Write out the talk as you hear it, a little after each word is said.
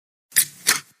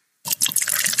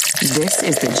This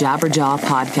is the Jabberjaw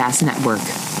Podcast Network.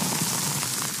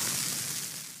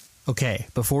 Okay,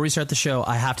 before we start the show,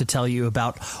 I have to tell you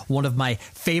about one of my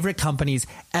favorite companies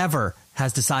ever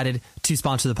has decided to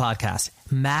sponsor the podcast,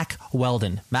 Mack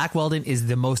Weldon. Mack Weldon is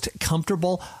the most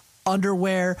comfortable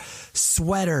underwear,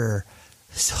 sweater,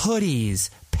 hoodies,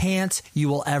 pants you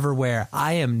will ever wear.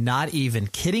 I am not even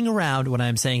kidding around when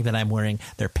I'm saying that I'm wearing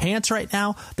their pants right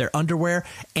now, their underwear,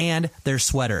 and their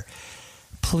sweater.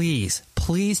 Please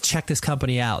check this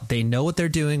company out. They know what they're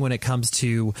doing when it comes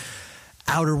to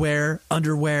outerwear,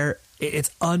 underwear. It's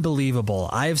unbelievable.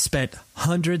 I have spent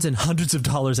hundreds and hundreds of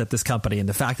dollars at this company, and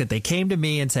the fact that they came to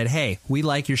me and said, hey, we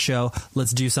like your show,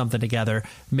 let's do something together,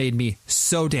 made me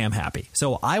so damn happy.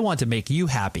 So I want to make you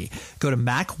happy. Go to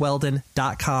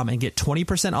MackWeldon.com and get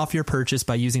 20% off your purchase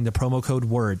by using the promo code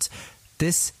WORDS.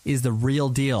 This is the real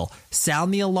deal.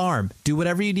 Sound the alarm. Do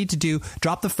whatever you need to do.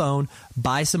 Drop the phone.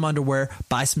 Buy some underwear.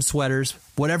 Buy some sweaters.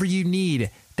 Whatever you need,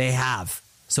 they have.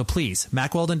 So please,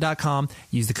 MackWeldon.com.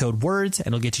 Use the code WORDS, and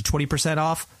it'll get you 20%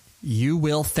 off. You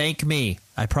will thank me.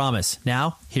 I promise.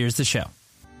 Now, here's the show.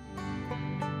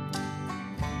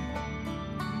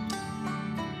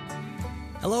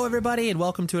 Hello, everybody, and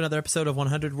welcome to another episode of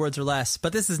 100 Words or Less.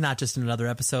 But this is not just another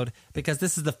episode, because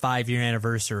this is the 5-year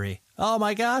anniversary. Oh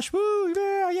my gosh, woo,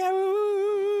 yeah,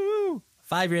 woo,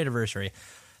 5-year anniversary.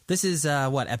 This is,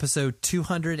 episode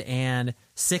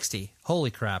 260. Holy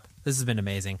crap, this has been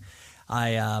amazing.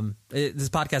 This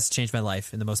podcast has changed my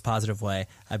life in the most positive way.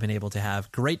 I've been able to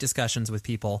have great discussions with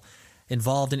people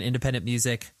involved in independent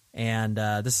music, and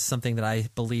this is something that I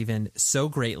believe in so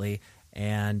greatly.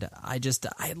 And I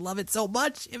love it so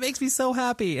much. It makes me so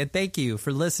happy. And thank you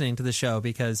for listening to the show,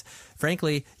 because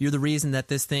frankly, you're the reason that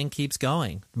this thing keeps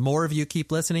going. More of you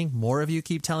keep listening. More of you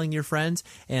keep telling your friends,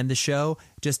 and the show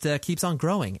just keeps on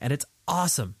growing. And it's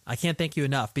awesome. I can't thank you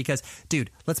enough, because, dude,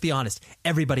 let's be honest.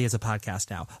 Everybody has a podcast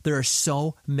now. There are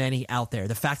so many out there.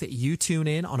 The fact that you tune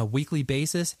in on a weekly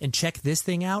basis and check this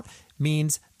thing out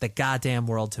means the goddamn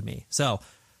world to me. So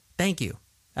thank you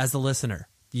as the listener.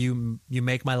 You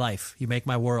make my life. You make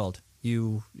my world.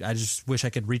 I just wish I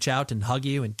could reach out and hug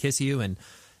you and kiss you and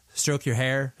stroke your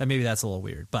hair. And maybe that's a little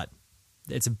weird, but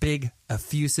it's a big,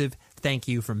 effusive thank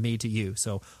you from me to you.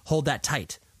 So hold that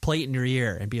tight. Play it in your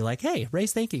ear and be like, hey,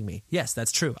 Ray's thanking me. Yes,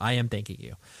 that's true. I am thanking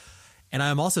you. And I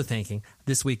am also thanking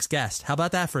this week's guest. How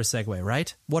about that for a segue,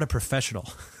 right? What a professional.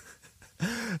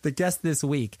 The guest this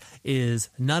week is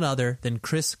none other than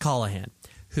Chris Colohan,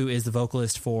 who is the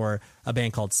vocalist for a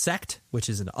band called Sect, which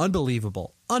is an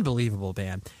unbelievable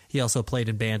band. He also played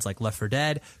in bands like Left 4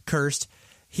 Dead, Cursed.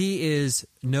 He is,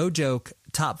 no joke,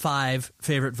 top 5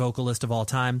 favorite vocalist of all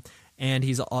time. And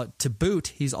he's to boot,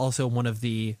 he's also one of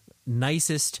the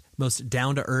nicest, most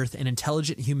down-to-earth and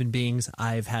intelligent human beings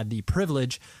I've had the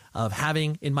privilege of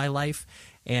having in my life.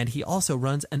 And he also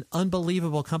runs an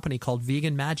unbelievable company called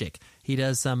Vegan Magic. He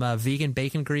does some vegan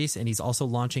bacon grease, and he's also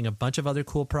launching a bunch of other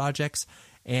cool projects.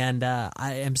 And I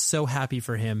am so happy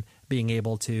for him being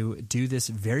able to do this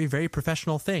very, very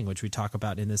professional thing, which we talk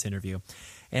about in this interview.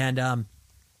 And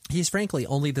he's frankly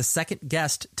only the second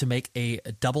guest to make a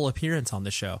double appearance on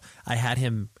the show. I had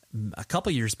him a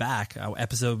couple years back, I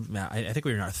think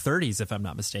we were in our 30s, if I'm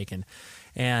not mistaken.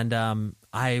 And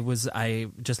I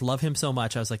just love him so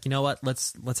much. I was like, you know what?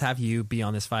 Let's have you be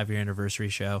on this 5-year anniversary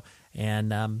show.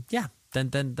 And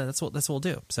then that's what we'll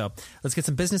do. So let's get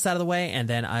some business out of the way, and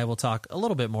then I will talk a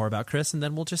little bit more about Chris, and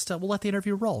then we'll just we'll let the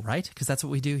interview roll, right? Because that's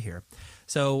what we do here.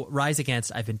 So Rise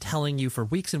Against, I've been telling you for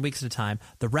weeks and weeks at a time,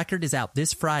 the record is out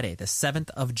this Friday, the 7th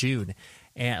of June.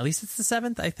 And at least it's the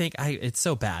 7th, I think. It's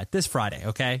so bad. This Friday,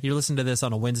 okay? You're listening to this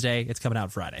on a Wednesday. It's coming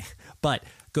out Friday. But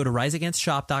go to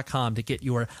riseagainstshop.com to get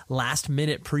your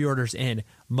last-minute pre-orders in.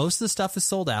 Most of the stuff is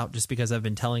sold out just because I've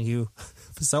been telling you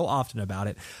so often about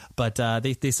it. But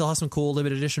they still have some cool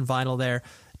limited edition vinyl there.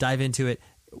 Dive into it.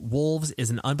 Wolves is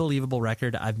an unbelievable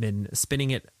record. I've been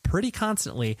spinning it pretty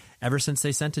constantly ever since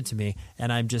they sent it to me, and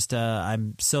I'm just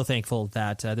I'm so thankful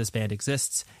that this band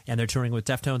exists, and they're touring with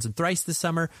Deftones and Thrice this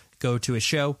summer. Go to a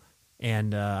show,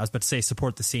 and I was about to say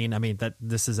support the scene. I mean, that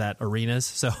this is at arenas,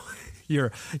 so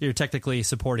you're technically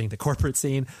supporting the corporate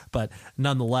scene, but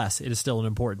nonetheless, it is still an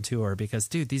important tour because,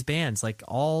 dude, these bands like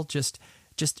all just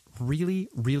really,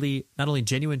 really not only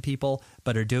genuine people,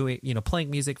 but are doing,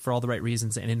 playing music for all the right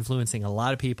reasons and influencing a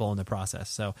lot of people in the process.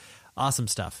 So awesome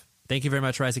stuff. Thank you very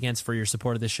much, Rise Against, for your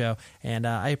support of this show. And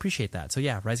I appreciate that. So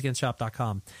yeah,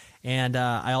 riseagainstshop.com. And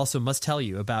I also must tell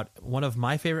you about one of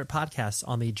my favorite podcasts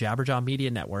on the Jabberjaw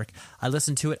Media Network. I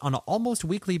listen to it on an almost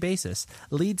weekly basis,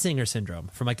 Lead Singer Syndrome,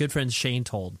 from my good friend Shane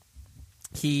Told.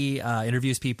 He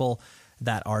interviews people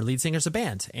that our lead singer's a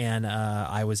band. And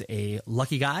I was a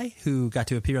lucky guy who got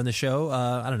to appear on the show,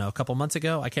 I don't know, a couple months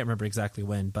ago. I can't remember exactly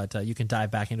when, but you can dive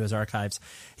back into his archives.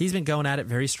 He's been going at it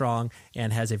very strong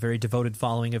and has a very devoted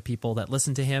following of people that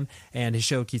listen to him. And his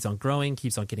show keeps on growing,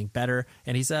 keeps on getting better.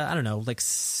 And he's, I don't know, like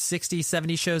 60,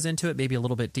 70 shows into it, maybe a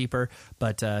little bit deeper.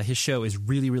 But his show is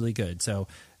really, really good. So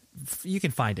you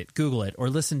can find it, Google it, or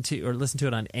listen to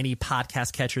it on any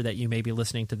podcast catcher that you may be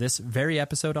listening to this very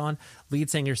episode on. Lead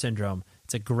Singer Syndrome.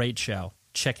 It's a great show.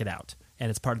 Check it out. And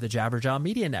it's part of the Jabberjaw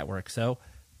Media Network. So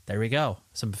there we go.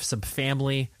 Some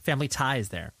family ties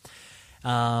there.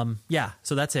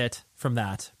 So that's it from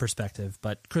that perspective.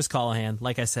 But Chris Colohan,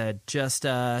 like I said, just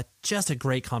a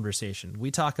great conversation. We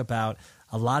talk about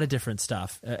a lot of different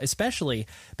stuff, especially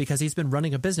because he's been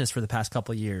running a business for the past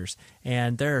couple of years.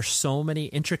 And there are so many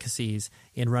intricacies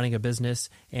in running a business,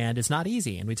 and it's not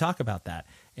easy. And we talk about that.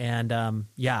 And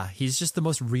he's just the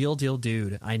most real deal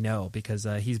dude I know, because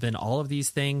he's been all of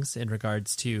these things in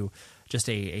regards to just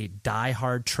a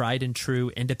diehard, tried and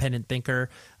true independent thinker.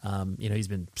 He's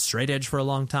been straight edge for a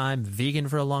long time, vegan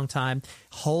for a long time,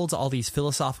 holds all these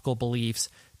philosophical beliefs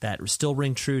that still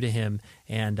ring true to him.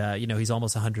 And, he's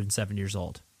almost 107 years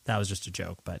old. That was just a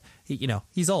joke, but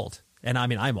he's old. And I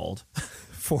mean, I'm old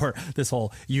for this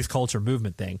whole youth culture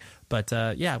movement thing. But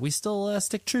we still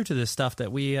stick true to this stuff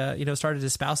that we, started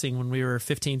espousing when we were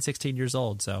 15, 16 years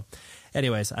old. So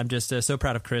anyways, I'm just so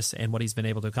proud of Chris and what he's been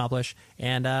able to accomplish.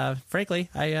 And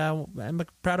frankly, I'm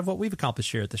proud of what we've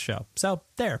accomplished here at the show. So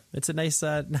there, it's a nice,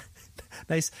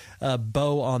 nice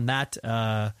bow on that.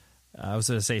 I was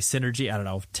going to say synergy. I don't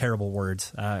know. Terrible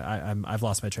words. I've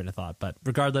lost my train of thought. But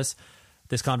regardless,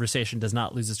 this conversation does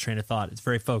not lose its train of thought. It's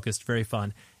very focused, very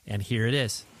fun. And here it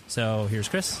is. So here's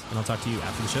Chris, and I'll talk to you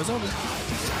after the show's over.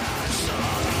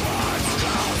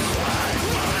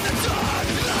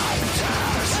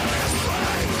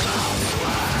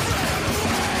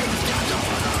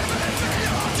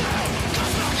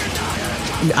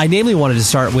 I namely wanted to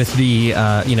start with the,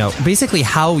 basically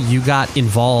how you got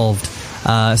involved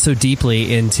so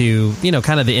deeply into,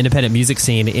 kind of the independent music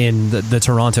scene in the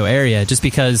Toronto area, just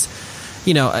because,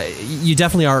 you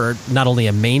definitely are not only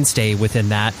a mainstay within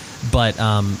that, but,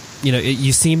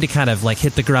 you seem to kind of like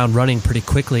hit the ground running pretty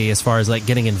quickly as far as like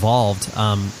getting involved.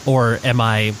 Or am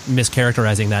I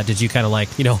mischaracterizing that? Did you kind of like,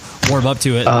 warm up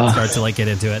to it and start to like get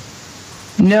into it?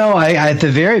 No, I at the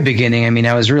very beginning, I mean,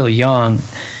 I was really young,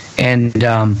 and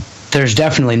there's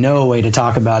definitely no way to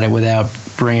talk about it without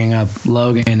bringing up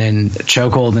Logan and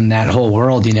Chokehold and that whole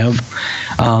world,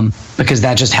 because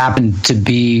that just happened to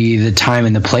be the time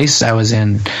and the place I was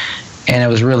in, and I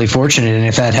was really fortunate. And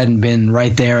if that hadn't been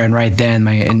right there and right then,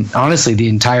 and honestly, the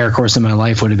entire course of my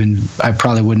life would have been, I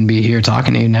probably wouldn't be here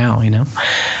talking to you now,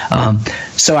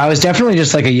 So I was definitely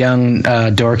just like a young,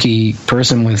 dorky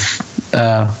person with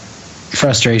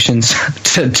frustrations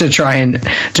to try and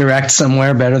direct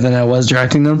somewhere better than I was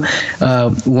directing them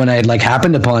when I like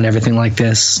happened upon everything like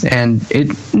this. And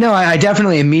I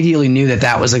definitely immediately knew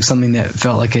that was like something that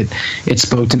felt like it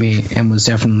spoke to me and was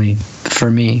definitely for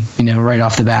me, right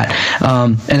off the bat.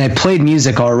 And I played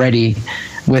music already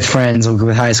with friends,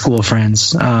 with high school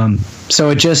friends. So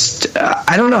it just,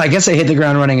 I don't know, I guess I hit the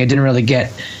ground running. I didn't really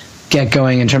get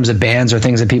going in terms of bands or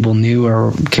things that people knew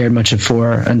or cared much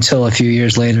for until a few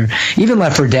years later. Even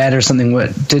Left 4 Dead or something,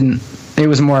 it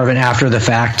was more of an after the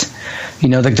fact,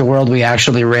 like the world we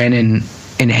actually ran in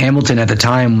Hamilton at the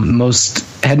time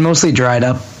had mostly dried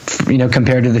up,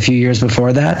 compared to the few years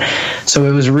before that. So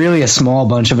it was really a small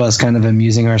bunch of us kind of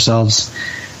amusing ourselves.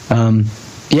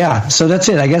 So that's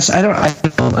it. I guess I don't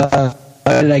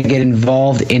how did I get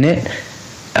involved in it?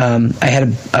 I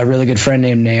had a really good friend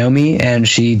named Naomi, and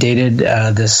she dated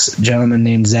this gentleman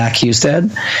named Zach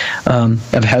Husted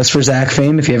of House for Zach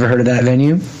fame, if you ever heard of that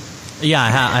venue. Yeah, I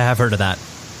have heard of that.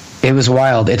 It was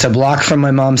wild. It's a block from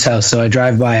my mom's house, so I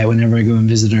drive by it whenever I go and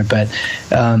visit her. But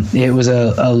it was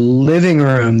a living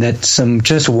room that some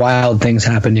just wild things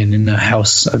happened in a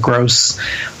house, a gross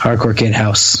hardcore kid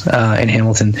house in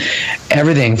Hamilton.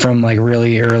 Everything from like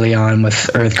really early on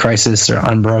with Earth Crisis or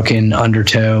Unbroken,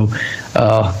 Undertow,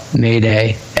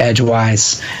 Mayday,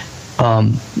 Edgewise.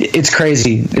 It's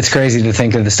crazy. It's crazy to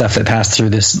think of the stuff that passed through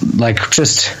this like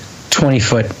just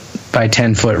 20-foot by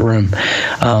 10-foot room.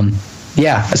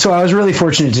 So I was really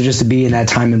fortunate to be in that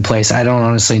time and place. I don't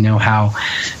honestly know how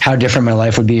different my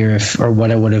life would be or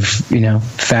what I would have,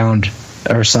 found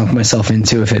or sunk myself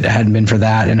into if it hadn't been for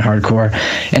that and hardcore.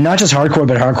 And not just hardcore,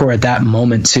 but hardcore at that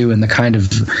moment too, and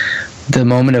the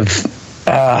moment of,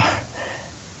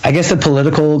 I guess the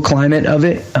political climate of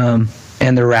it.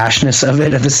 and the rashness of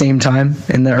it at the same time.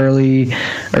 In the early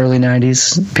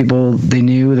 90s, people, they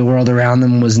knew the world around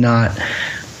them was not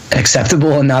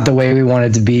acceptable and not the way we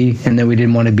wanted to be, and that we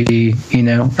didn't want to be,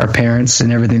 our parents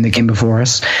and everything that came before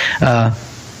us.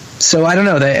 So I don't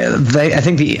know. I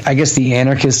think the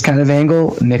anarchist kind of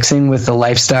angle mixing with the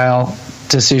lifestyle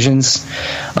decisions.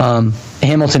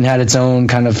 Hamilton had its own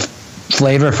kind of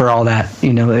flavor for all that.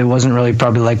 It wasn't really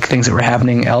probably like things that were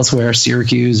happening elsewhere,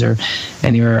 Syracuse or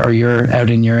anywhere, or you're out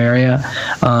in your area.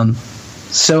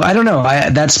 So I don't know.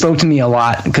 That spoke to me a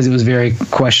lot because it was very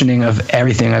questioning of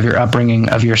everything, of your upbringing,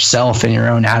 of yourself and your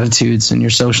own attitudes and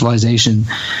your socialization.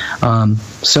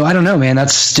 So I don't know, man.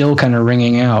 That's still kind of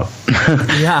ringing out.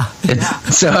 Yeah.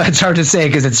 So it's hard to say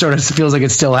because it sort of feels like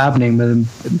it's still happening, but I'm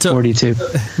 42.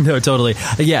 No, totally.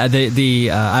 Yeah.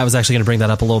 I was actually going to bring that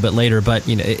up a little bit later, but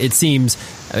it seems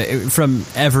from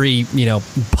every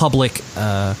public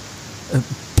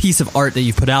piece of art that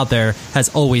you've put out there has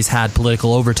always had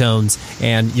political overtones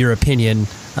and your opinion,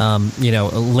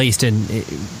 laced in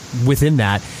within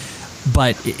that.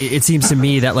 But it seems to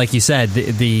me that, like you said,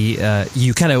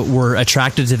 you kind of were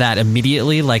attracted to that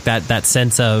immediately, like that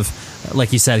sense of,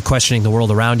 like you said, questioning the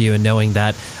world around you and knowing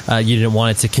that you didn't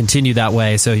want it to continue that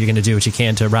way, so you're going to do what you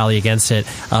can to rally against it.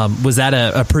 Was that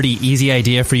a pretty easy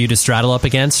idea for you to straddle up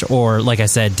against? Or, like I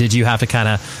said, did you have to kind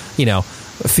of,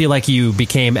 feel like you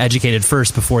became educated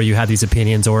first before you had these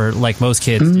opinions, or like most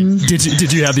kids,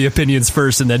 did you have the opinions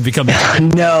first and then become?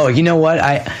 No, you know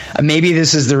what? Maybe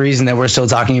this is the reason that we're still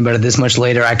talking about it this much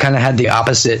later. I kind of had the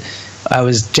opposite. I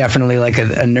was definitely like a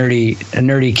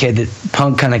nerdy kid, that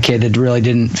punk kind of kid that really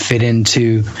didn't fit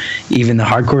into even the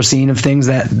hardcore scene of things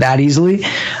that easily.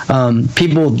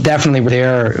 People definitely were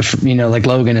there, like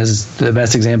Logan is the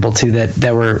best example too,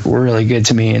 that were really good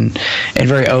to me and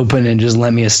very open and just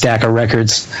lent me a stack of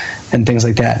records and things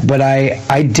like that. But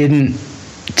I didn't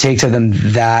take to them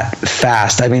that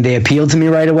fast. I mean, they appealed to me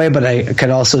right away, but I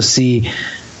could also see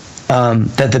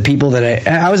that the people that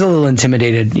I was a little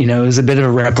intimidated. It was a bit of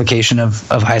a replication of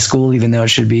high school, even though it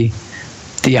should be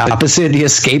the opposite, the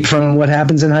escape from what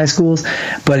happens in high schools.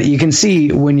 But you can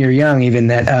see when you're young, even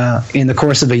that in the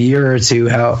course of a year or two,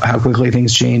 how quickly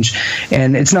things change.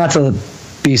 And it's not to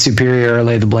be superior or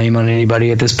lay the blame on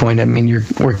anybody at this point. I mean,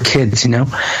 we're kids,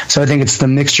 So I think it's the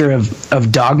mixture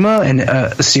of dogma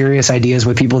and serious ideas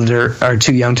with people that are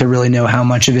too young to really know how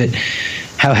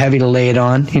heavy to lay it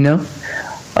on,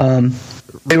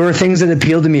 There were things that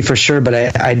appealed to me for sure, but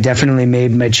I definitely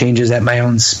made my changes at my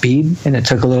own speed, and it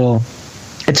took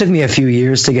me a few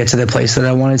years to get to the place that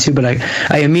I wanted to, but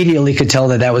I immediately could tell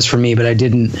that was for me, but I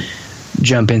didn't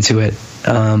jump into it.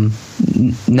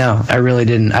 No, I really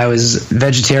didn't. I was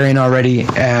vegetarian already.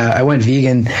 I went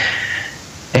vegan,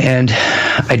 and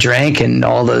I drank and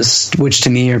all those, which to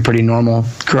me are pretty normal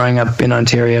growing up in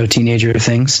Ontario, teenager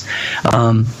things.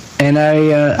 And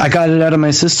I got it out of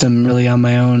my system really on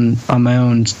my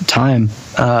own time.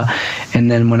 And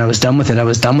then when I was done with it, I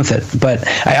was done with it. But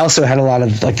I also had a lot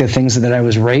of like the things that I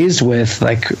was raised with,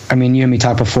 like, I mean, you and me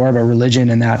talked before about religion,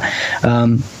 and that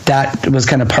was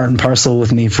kind of part and parcel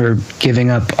with me for giving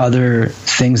up other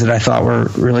things that I thought were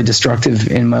really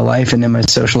destructive in my life and in my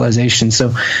socialization.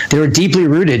 So they were deeply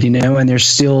rooted, and they're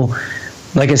still,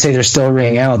 like I say, they're still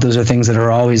ringing out. Those are things that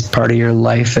are always part of your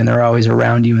life and are always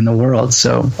around you in the world.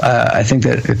 So I think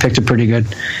that it picked a pretty good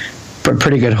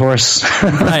horse.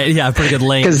 Right, yeah, pretty good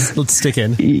lane. Let's stick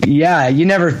in. Yeah, you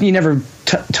never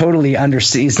totally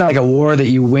understand. It's not like a war that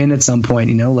you win at some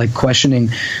point. Like questioning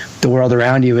the world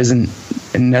around you isn't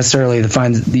necessarily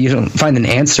you don't find an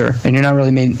answer, and you're not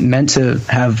really meant to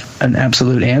have an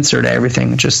absolute answer to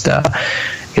everything. Just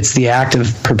it's the act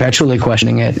of perpetually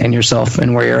questioning it and yourself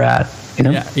and where you're at.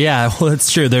 Yeah, well,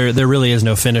 it's true. There really is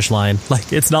no finish line.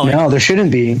 Like, it's not like... No, there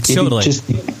shouldn't be. Totally.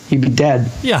 You'd be dead.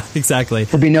 Yeah, exactly.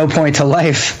 There'd be no point to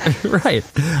life. Right.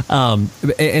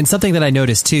 And something that I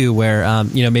noticed, too, where,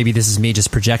 maybe this is me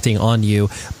just projecting on you,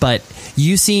 but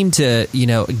you seem to,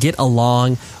 get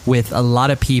along with a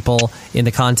lot of people in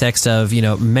the context of,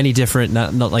 many different,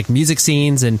 not like music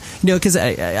scenes. And, because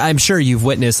I'm sure you've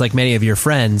witnessed, like many of your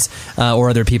friends or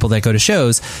other people that go to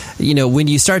shows, when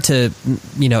you start to,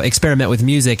 experiment with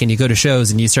music and you go to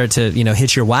shows and you start to,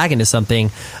 hitch your wagon to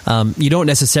something, you don't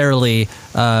necessarily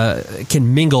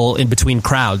can mingle in between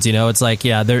crowds. It's like,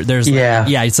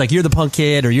 it's like you're the punk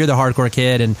kid or you're the hardcore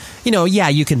kid, and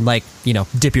you can like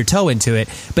dip your toe into it.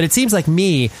 But it seems like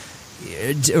me,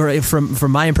 or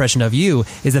from my impression of you,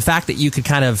 is the fact that you could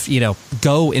kind of,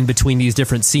 go in between these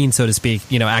different scenes, so to speak,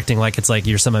 acting like it's like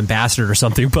you're some ambassador or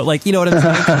something, but like, you know what I'm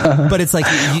saying? But it's like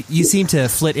you seem to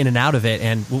flit in and out of it.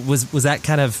 And was that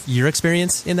kind of your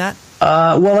experience in that?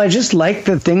 Well, I just like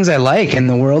the things I like, and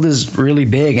the world is really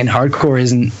big, and hardcore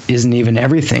isn't even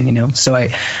everything, So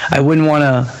I wouldn't want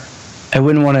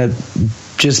to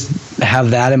just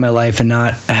have that in my life and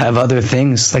not have other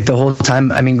things. Like the whole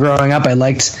time, I mean, growing up, I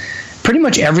liked pretty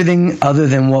much everything other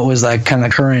than what was like kind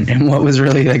of current and what was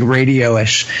really like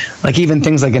radio-ish. Like even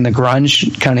things like in the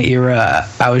grunge kind of era,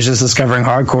 I was just discovering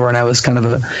hardcore, and I was kind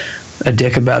of a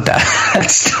dick about that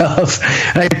stuff.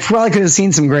 And I probably could have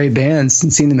seen some great bands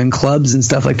and seen them in clubs and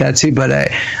stuff like that too. But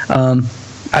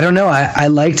I don't know. I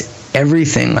liked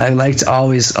everything. I liked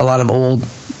always a lot of old,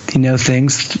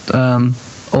 things,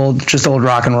 old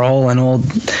rock and roll and old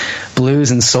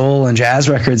blues and soul and jazz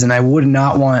records. And I would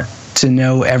not want to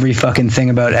know every fucking thing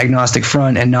about Agnostic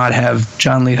Front and not have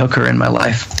John Lee Hooker in my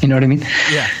life. You know what I mean?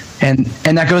 Yeah. And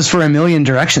that goes for a million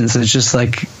directions. It's just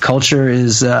like culture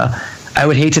is, I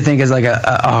would hate to think as like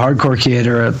a hardcore kid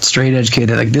or a straight edge kid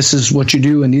that like, this is what you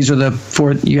do, and these are the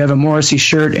 4, you have a Morrissey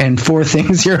shirt and 4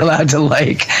 things you're allowed to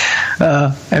like.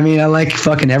 I mean, I like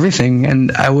fucking everything,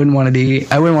 and I wouldn't want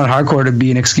hardcore to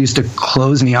be an excuse to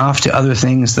close me off to other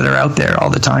things that are out there all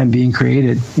the time being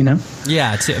created,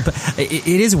 Yeah, but it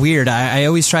is weird. I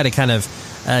always try to kind of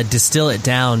distill it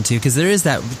down to, because there is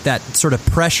that sort of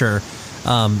pressure,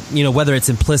 whether it's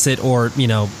implicit or,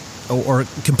 or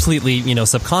completely,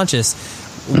 subconscious.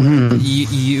 Mm-hmm.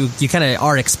 You kind of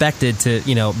are expected to,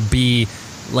 be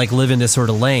like live in this sort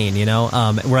of lane,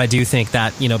 where I do think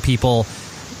that, people,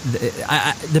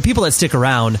 the people that stick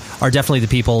around are definitely the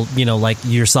people, like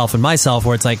yourself and myself,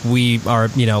 where it's like we are,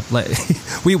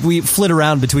 we flit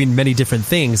around between many different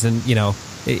things, and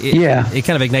it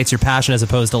kind of ignites your passion, as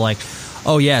opposed to like,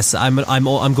 oh yes, I'm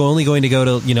only going to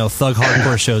go to thug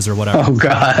hardcore shows or whatever. Oh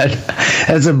god,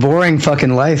 that's a boring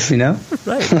fucking life,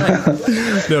 Right.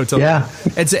 No, totally. Yeah,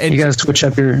 and you got to switch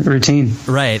up your routine.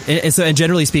 Right, and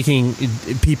generally speaking,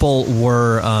 people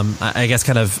were, I guess,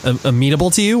 kind of amenable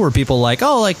to you. Were people like,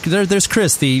 oh, like there's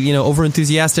Chris, the over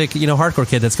enthusiastic hardcore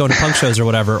kid that's going to punk shows or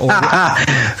whatever, or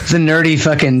the nerdy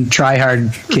fucking try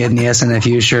hard kid in the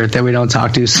SNFU shirt that we don't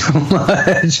talk to so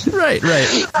much. Right.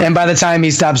 And by the time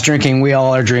he stops drinking, we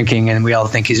all are drinking, and we all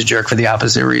think he's a jerk for the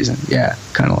opposite reason. Yeah,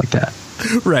 kind of like that.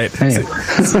 Right. Anyway.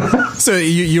 So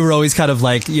you were always kind of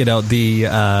like,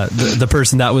 the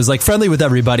person that was like friendly with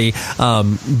everybody,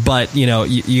 but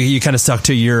you kind of stuck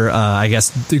to your I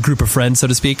guess the group of friends, so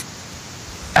to speak.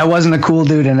 I wasn't a cool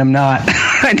dude, and I'm not.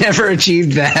 I never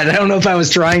achieved that. I don't know if I was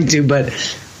trying to, but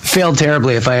failed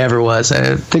terribly if I ever was.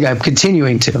 I think I'm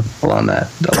continuing to along that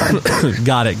line.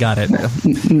 Got it.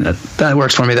 That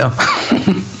works for me though.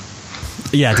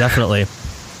 Yeah, definitely.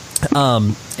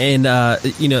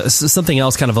 Something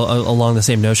else kind of along the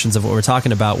same notions of what we're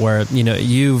talking about, where,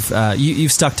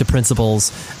 you've stuck to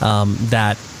principles,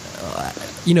 that,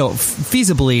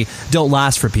 feasibly don't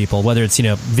last for people, whether it's,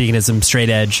 veganism, straight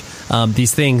edge,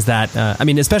 these things that,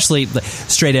 especially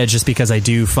straight edge, just because I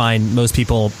do find most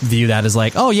people view that as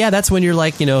like, oh yeah, that's when you're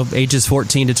like, ages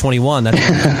 14 to 21. And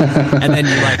then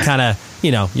you like kind of,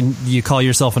 you call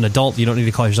yourself an adult. You don't need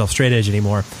to call yourself straight edge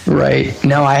anymore. Right.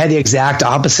 No, I had the exact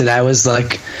opposite. I was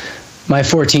like, my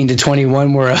 14 to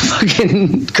 21 were a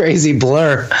fucking crazy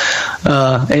blur.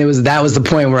 And that was the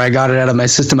point where I got it out of my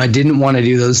system. I didn't want to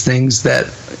do those things that,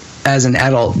 as an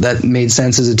adult, that made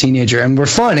sense as a teenager. And we're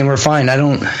fun and we're fine. I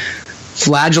don't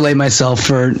flagellate myself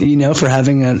for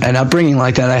having an upbringing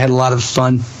like that. I had a lot of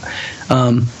fun.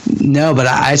 But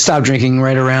I stopped drinking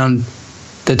right around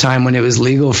the time when it was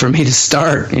legal for me to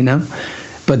start,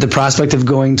 but the prospect of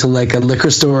going to like a liquor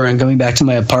store and going back to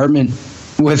my apartment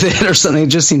with it or something, it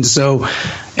just seemed so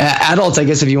adult, I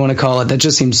guess, if you want to call it. That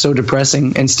just seems so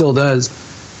depressing, and still does.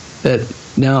 That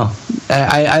no,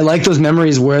 I like those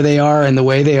memories where they are and the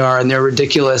way they are, and they're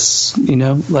ridiculous,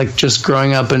 like just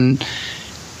growing up in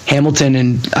Hamilton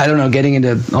and I don't know, getting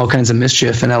into all kinds of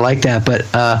mischief, and I like that. But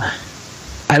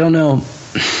I don't know.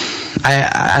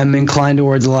 I'm inclined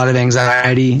towards a lot of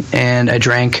anxiety, and I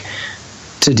drank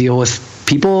to deal with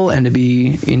people and to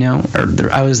be,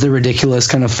 I was the ridiculous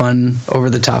kind of fun, over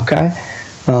the top guy.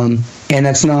 And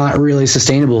that's not really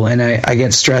sustainable. And I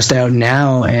get stressed out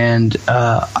now. And,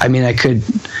 I could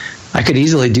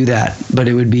easily do that, but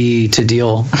it would be to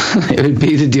deal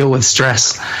with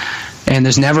stress. And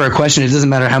there's never a question. It doesn't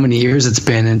matter how many years it's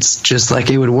been. It's just like,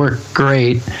 it would work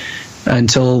great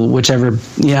until whichever,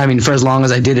 for as long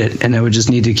as I did it, and I would just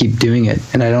need to keep doing it.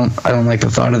 And I don't like the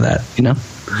thought of that,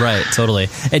 Right, totally.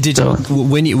 And did you,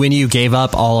 when you gave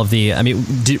up all of the,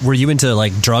 were you into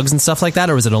like drugs and stuff like that,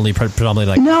 or was it only predominantly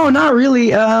like? No, not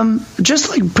really. Just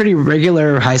like pretty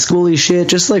regular high schooly shit,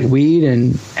 just like weed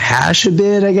and hash a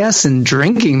bit, I guess, and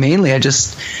drinking mainly. I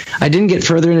didn't get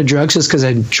further into drugs just because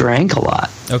I drank a lot.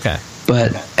 Okay.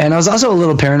 And I was also a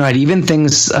little paranoid. Even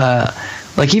things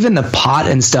like even the pot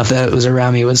and stuff that was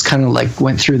around me was kind of like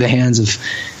went through the hands of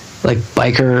like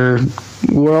biker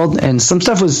world, and some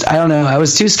stuff was, I don't know, I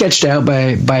was too sketched out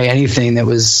by anything that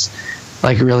was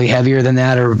like really heavier than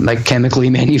that, or like chemically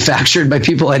manufactured by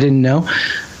people I didn't know.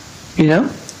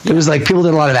 It was like people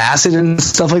did a lot of acid and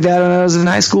stuff like that when I was in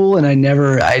high school, and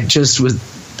I just was,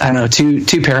 I don't know,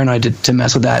 too paranoid to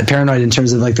mess with that. Paranoid in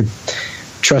terms of like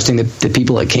trusting the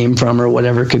people it came from or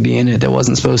whatever could be in it that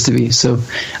wasn't supposed to be. So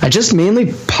I just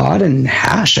mainly pot and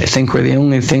hash, I think, were the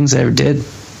only things I ever did.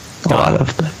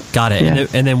 Got it. Yeah.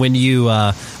 And then when you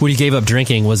gave up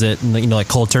drinking, was it like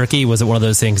cold turkey? Was it one of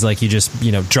those things like you just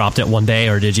dropped it one day,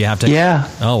 or did you have to? Yeah.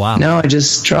 Oh wow. No, I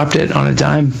just dropped it on a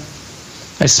dime.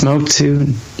 I smoked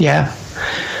too. Yeah.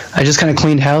 I just kind of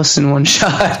cleaned house in one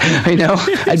shot.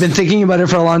 I'd been thinking about it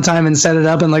for a long time and set it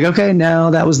up and like, okay,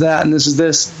 now that was that and this is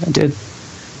this. I did.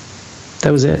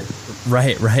 That was it.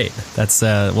 Right. That's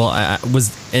and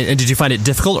did you find it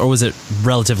difficult, or was it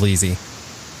relatively easy?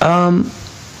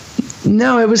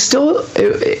 No, it was still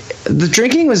the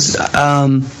drinking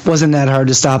wasn't that hard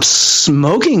to stop.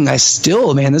 Smoking, this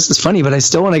is funny, but I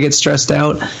still, when I get stressed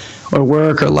out or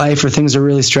work or life or things are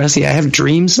really stressy, I have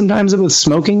dreams sometimes about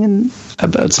smoking.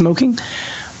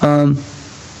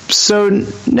 So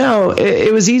no,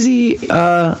 it was easy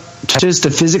just to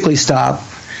physically stop.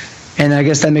 And I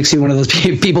guess that makes you one of those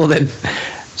people that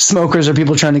smokers or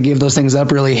people trying to give those things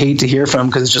up really hate to hear from,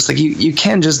 because it's just like you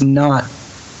can just not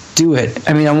do it.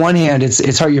 On one hand,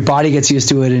 it's hard. Your body gets used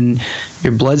to it, and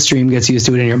your bloodstream gets used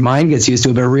to it, and your mind gets used to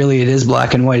it. But really, it is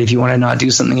black and white. If you want to not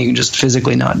do something, you can just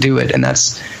physically not do it, and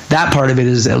that part of it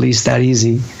is at least that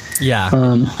easy. Yeah.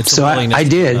 So I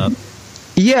did.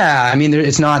 Yeah,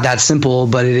 it's not that simple,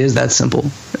 but it is that simple.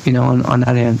 On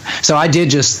that end. So I did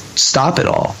just stop it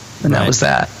all, and that was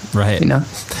that. Right.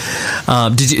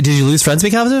 Did you lose friends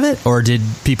because of it, or did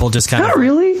people just kind of? Not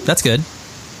really. That's good.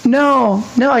 No,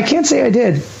 I can't say I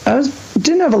did.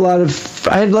 Didn't have a lot of.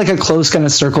 I had like a close kind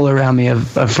of circle around me of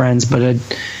friends, but I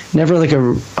never like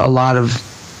a lot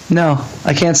of. No,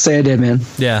 I can't say I did, man.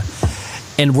 Yeah.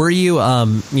 And were you,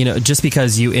 just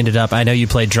because you ended up, I know you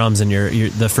played drums in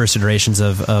the first iterations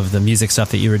of the music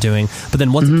stuff that you were doing, but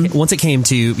then once it came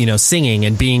to singing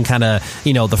and being kind of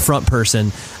the front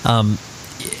person.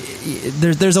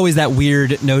 There's always that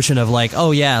weird notion of like, oh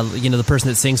yeah, the person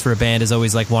that sings for a band is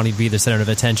always like wanting to be the center of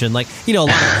attention, like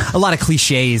a lot of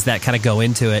cliches that kind of go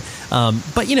into it.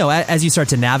 But as you start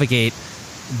to navigate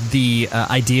the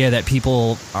idea that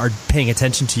people are paying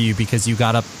attention to you because you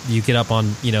get up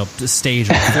on the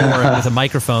stage or the floor with a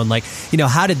microphone, like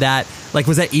how did that, like,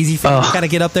 was that easy for you to kind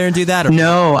of get up there and do that? Or?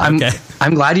 No,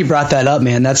 I'm glad you brought that up,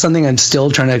 man. That's something I'm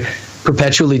still trying to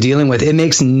perpetually dealing with. It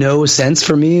makes no sense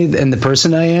for me and the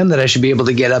person I am that I should be able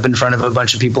to get up in front of a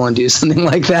bunch of people and do something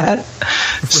like that.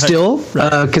 Right. Still,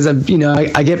 because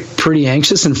I get pretty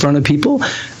anxious in front of people,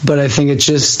 but I think it's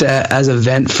just as a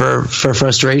vent for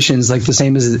frustrations, like the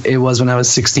same as it was when I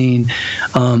was 16.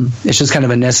 It's just kind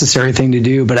of a necessary thing to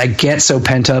do, but I get so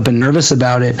pent up and nervous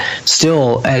about it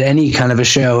still at any kind of a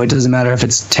show. It doesn't matter if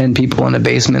it's 10 people in a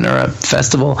basement or a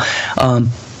festival.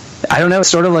 I don't know. It's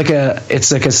sort of like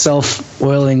it's like a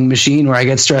self-oiling machine where I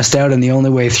get stressed out, and the only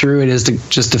way through it is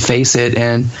to face it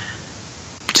and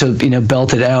to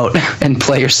belt it out and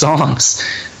play your songs.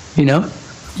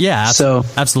 Yeah. So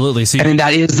absolutely. So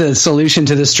that is the solution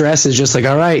to the stress. Is just like,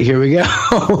 all right, here we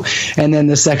go. And then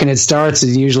the second it starts,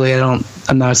 usually I'm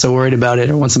not so worried about it.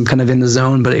 Or once I'm kind of in the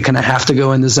zone, but I kind of have to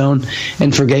go in the zone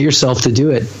and forget yourself to do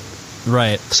it.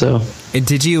 Right. So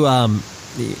did you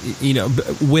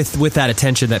with that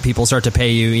attention that people start to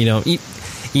pay you,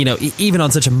 even on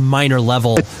such a minor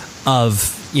level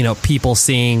of people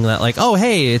seeing that, like, oh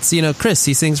hey, it's Chris,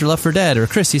 he sings for Left 4 Dead, or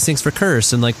Chris, he sings for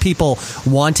Curse, and like people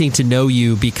wanting to know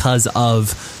you because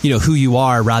of who you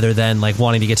are rather than like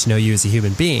wanting to get to know you as a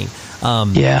human being.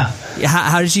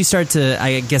 How did you start to,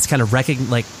 I guess, kind of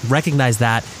recognize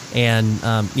that and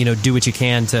do what you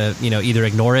can to either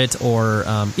ignore it or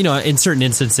in certain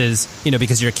instances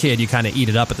because you're a kid, you kind of eat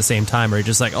it up at the same time, or you're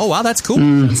just like, oh wow, that's cool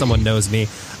that someone knows me.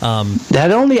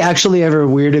 That only actually ever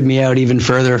weirded me out even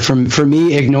further. For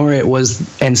me, ignore it was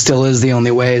and still is the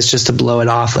only way, is just to blow it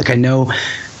off. Like, I know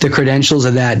the credentials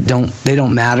of that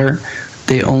don't matter.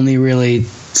 They only really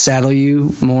saddle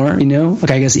you more,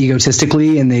 like I guess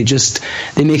egotistically, and they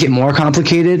make it more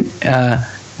complicated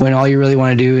when all you really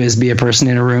want to do is be a person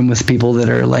in a room with people that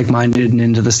are like-minded and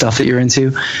into the stuff that you're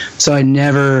into. So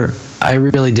I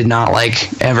really did not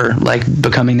ever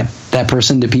becoming that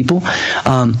person to people.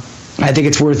 I think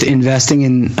it's worth investing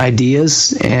in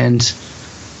ideas and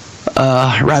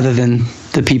rather than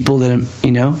the people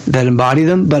that embody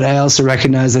them. But I also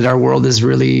recognize that our world is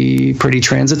really pretty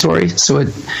transitory. So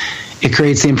it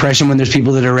creates the impression when there's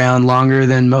people that are around longer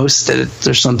than most that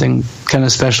there's something kind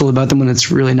of special about them when it's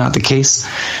really not the case.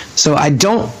 So I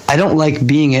don't like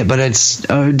being it, but it's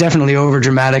definitely over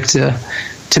dramatic to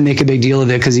make a big deal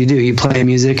of it, because you play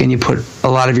music and you put a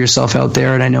lot of yourself out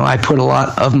there. And I know I put a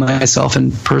lot of myself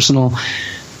in personal,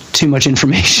 too much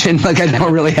information. I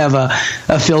don't really have a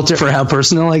filter for how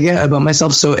personal I get about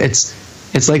myself. So it's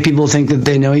like people think that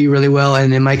they know you really well.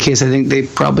 And in my case, I think they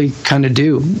probably kind of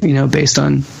do, based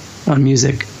on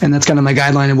music. And that's kind of my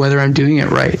guideline of whether I'm doing it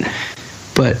right.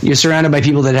 But you're surrounded by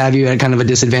people that have you at kind of a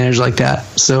disadvantage like that.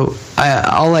 So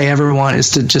all I ever want is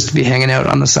to just be hanging out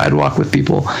on the sidewalk with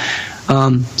people.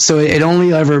 So it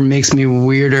only ever makes me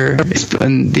weirder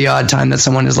in the odd time that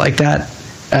someone is like that,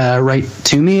 right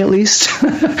to me at least.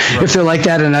 Right. If they're like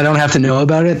that and I don't have to know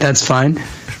about it, that's fine.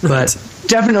 But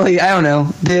definitely, I don't know.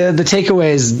 The takeaway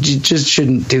is you just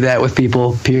shouldn't do that with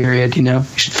people, period. You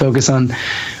should focus on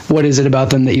what is it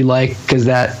about them that you like, because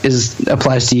that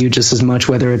applies to you just as much,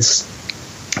 whether it's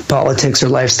politics or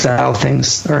lifestyle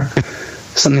things or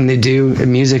something they do in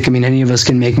music. I mean, any of us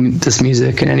can make this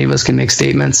music and any of us can make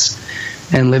statements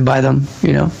and live by them,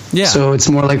 Yeah. So it's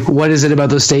more like, what is it about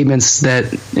those statements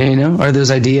that, are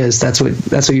those ideas? That's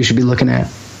what you should be looking at.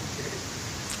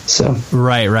 So.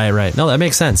 Right. No, that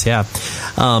makes sense. Yeah.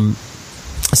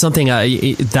 Something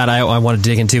that I want to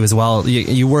dig into as well.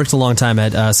 You worked a long time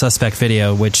at Suspect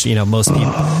Video, which most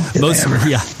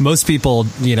people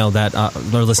that are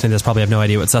listening to this probably have no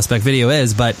idea what Suspect Video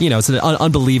is. But it's an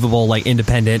unbelievable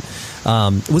independent.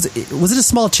 Was it a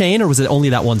small chain or was it only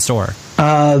that one store?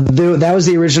 That was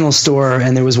the original store,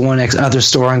 and there was one other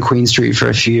store on Queen Street for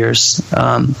a few years.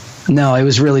 No, it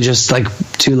was really just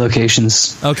 2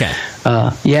 locations. Okay.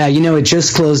 It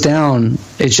just closed down.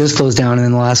 It just closed down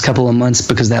in the last couple of months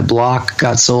because that block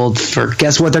got sold for,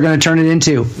 guess what they're going to turn it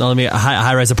into?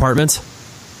 High-rise apartments?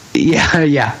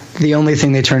 Yeah. The only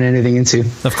thing they turn anything into.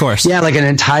 Of course. Yeah, an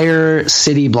entire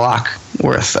city block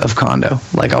worth of condo.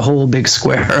 A whole big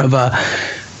square of a...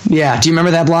 Yeah. Do you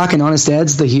remember that block in Honest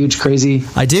Ed's? The huge, crazy...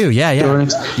 I do, yeah.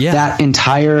 That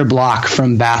entire block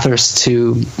from Bathurst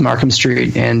to Markham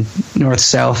Street and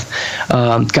north-south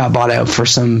got bought out for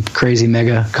some crazy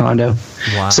mega condo.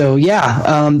 Wow. So, yeah.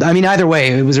 Either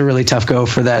way, it was a really tough go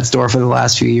for that store for the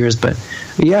last few years. But,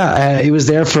 yeah, it was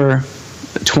there for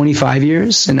 25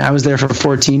 years, and I was there for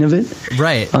 14 of it.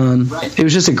 Right. It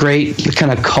was just a great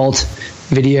kind of cult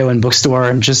video and bookstore,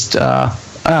 and just...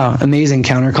 amazing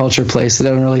counterculture place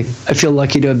that I feel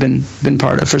lucky to have been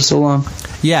part of for so long.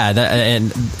 Yeah,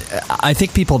 and I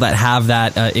think people that have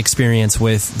that experience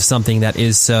with something that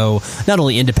is so not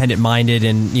only independent minded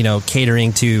and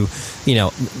catering to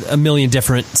a million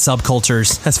different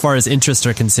subcultures as far as interests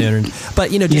are concerned,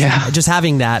 but just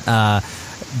having that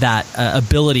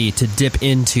ability to dip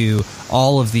into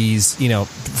all of these,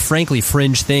 frankly,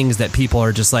 fringe things that people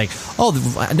are just like, oh,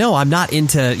 no, I'm not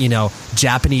into,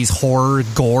 Japanese horror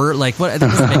gore. What? That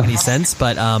doesn't make any sense.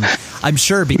 But I'm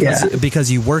sure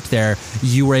because you worked there,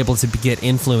 you were able to get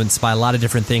influenced by a lot of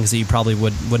different things that you probably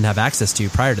wouldn't have access to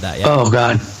prior to that. Yeah. Oh,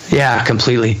 God. Yeah,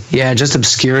 completely. Yeah, just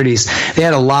obscurities. They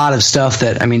had a lot of stuff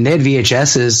that, they had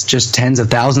VHSs, just tens of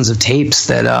thousands of tapes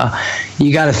that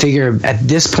you got to figure at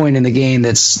this point in the game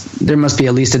there must be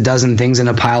at least a dozen things in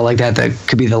a pile like that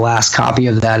could be the last copy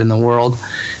of that in the world.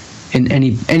 In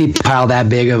any pile that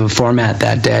big of a format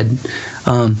that dead.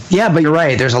 But you're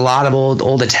right. There's a lot of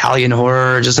old Italian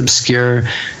horror, just obscure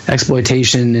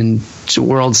exploitation and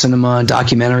world cinema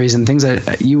documentaries and things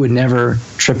that you would never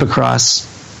trip across.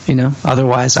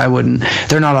 Otherwise I wouldn't.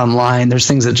 They're not online. There's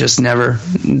things that just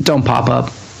don't pop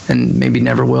up and maybe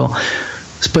never will.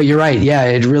 But you're right. Yeah,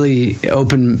 it really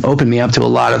opened me up to a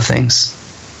lot of things.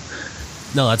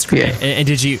 No, that's great. Yeah. And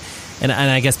did you? And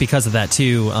I guess because of that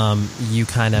too, you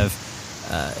kind of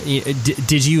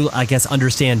did you, I guess,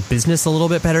 understand business a little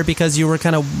bit better because you were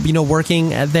kind of working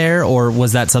there, or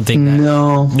was that something?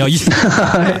 No, you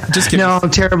just no.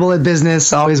 I'm terrible at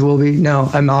business. Always will be. No,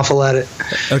 I'm awful at it.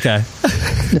 Okay.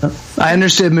 No. I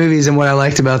understood movies and what I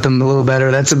liked about them a little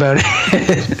better. That's about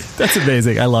it. That's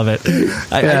amazing. I love it.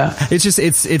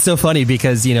 It's so funny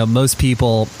because, most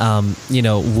people,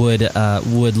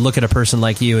 would look at a person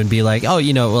like you and be like, oh,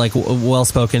 like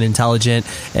well-spoken, intelligent,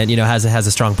 and, has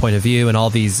a strong point of view and all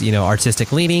these,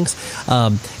 artistic leanings.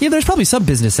 There's probably some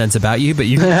business sense about you, but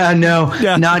you...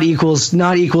 not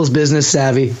equals business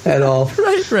savvy at all.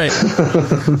 Right.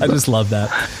 I just love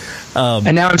that.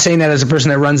 And now I'm saying that as a person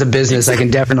that runs a business, I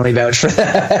can definitely vouch for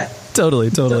that. Totally.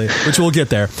 Which we'll get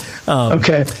there.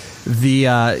 Okay.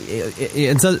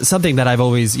 And something that I've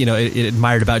always,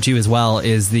 admired about you as well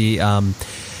is the,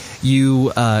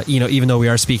 even though we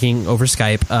are speaking over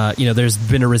Skype, there's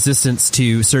been a resistance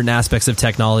to certain aspects of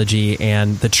technology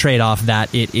and the trade-off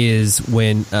that it is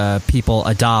when people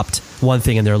adopt one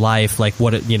thing in their life, like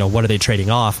what are they trading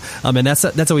off? And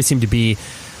that's always seemed to be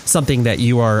something that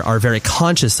you are very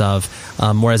conscious of,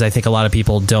 whereas I think a lot of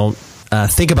people don't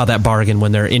think about that bargain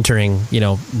when they're entering,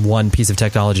 one piece of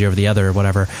technology over the other or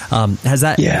whatever. Is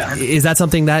that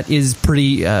something that is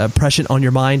pretty prescient on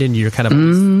your mind and you're kind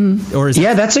of, or is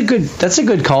that's a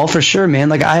good call for sure, man.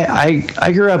 Like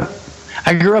I grew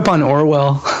up on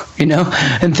Orwell,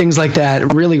 and things like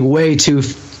that, really way too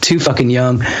fucking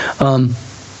young.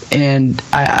 And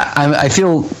I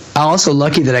feel also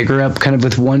lucky that I grew up kind of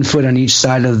with one foot on each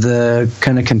side of the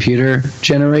kind of computer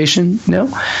generation,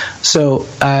 So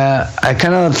I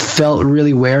kind of felt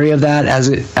really wary of that as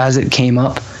it came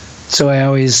up. So I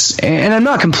always, and I'm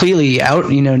not completely out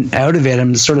of it.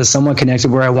 I'm sort of somewhat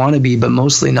connected where I want to be, but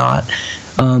mostly not.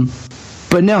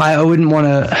 But no, I wouldn't want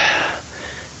to.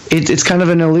 It's kind of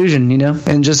an illusion,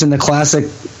 and just in the classic,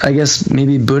 I guess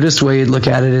maybe Buddhist way you'd look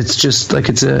at it, it's just like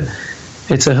it's a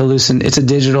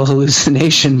digital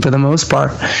hallucination for the most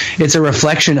part. It's a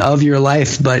reflection of your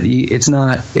life, but it's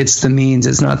the means,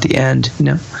 it's not the end,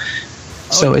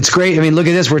 So it's great. I mean, look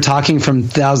at this. We're talking from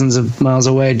thousands of miles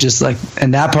away, just like,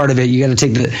 and that part of it, you got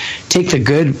to take the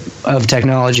good of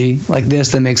technology like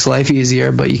this that makes life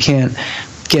easier, but you can't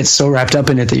get so wrapped up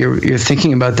in it that you're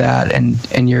thinking about that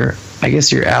and your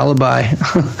alibi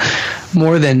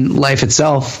more than life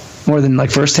itself. More than like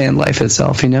firsthand life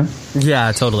itself,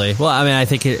 Yeah, totally. Well, I mean, I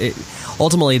think it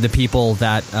ultimately the people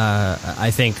that I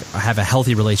think have a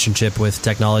healthy relationship with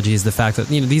technology is the fact that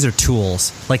these are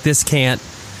tools. Like this can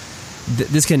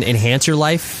enhance your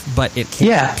life, but it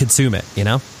can't consume it.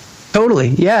 Totally.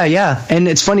 Yeah. And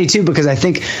it's funny too because I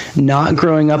think not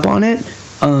growing up on it,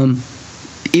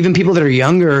 even people that are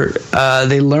younger,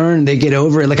 they get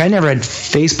over it. Like I never had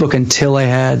Facebook until I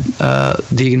had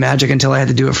Vegan Magic, until I had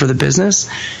to do it for the business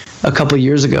a couple of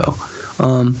years ago.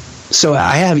 So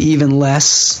I have even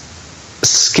less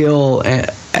skill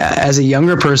as a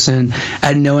younger person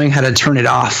at knowing how to turn it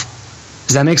off.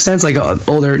 Does that make sense? Like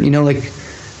older, like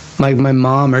my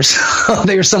mom or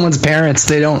they're someone's parents.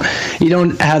 You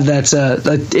don't have that.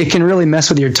 It can really mess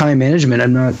with your time management.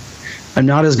 I'm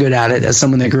not as good at it as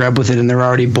someone that grew up with it and they're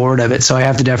already bored of it. So I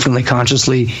have to definitely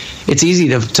consciously, it's easy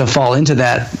to fall into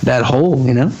that hole,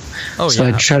 Oh, so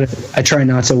yeah. I try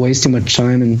not to waste too much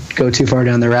time and go too far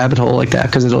down the rabbit hole like that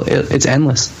because it's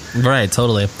endless. Right.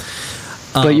 Totally.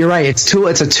 But you're right. It's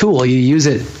a tool. You use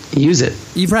it.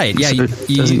 Right. Yeah. So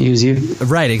it doesn't use you.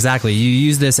 Right. Exactly. You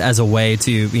use this as a way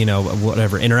to,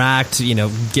 whatever, interact,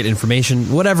 get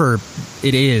information, whatever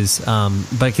it is.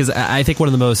 Because I think one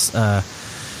of the most,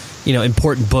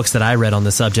 important books that I read on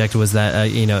the subject was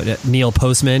that, Neil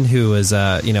Postman, who was,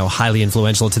 highly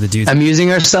influential to the dudes.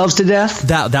 Amusing Ourselves to Death?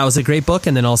 That was a great book.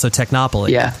 And then also Technopoly.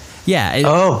 Yeah. Yeah. I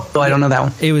don't know that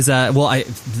one. It was,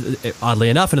 oddly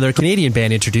enough, another Canadian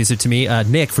band introduced it to me,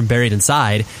 Nick from Buried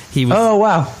Inside. He was, oh,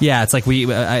 wow. Yeah, it's like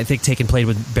I think Taken played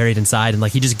with Buried Inside, and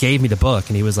like he just gave me the book,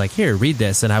 and he was like, here, read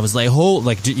this. And I was like,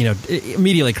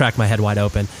 immediately cracked my head wide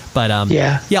open. But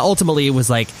ultimately it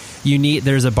was like,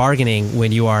 there's a bargaining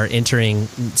when you are entering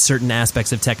certain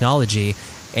aspects of technology,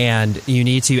 and you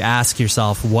need to ask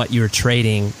yourself what you're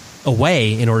trading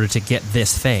away in order to get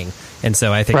this thing. And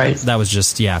so I think that was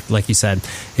just, like you said,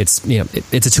 it's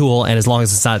it's a tool, and as long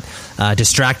as it's not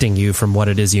distracting you from what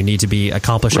it is you need to be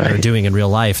accomplishing or doing in real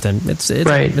life, then it's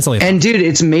only fun. And dude,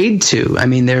 it's made to. I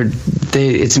mean,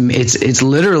 it's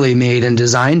literally made and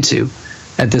designed to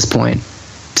at this point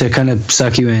to kind of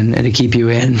suck you in and to keep you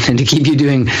in and to keep you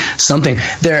doing something.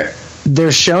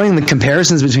 They're showing the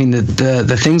comparisons between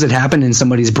the things that happen in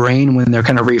somebody's brain when they're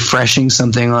kind of refreshing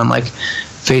something on like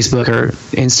Facebook or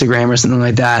Instagram or something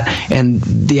like that, and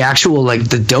the actual like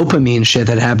the dopamine shit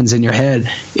that happens in your head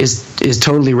is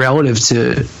totally relative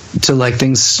to like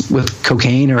things with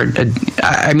cocaine or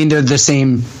I mean they're the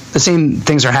same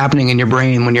things are happening in your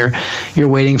brain when you're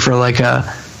waiting for like a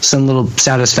some little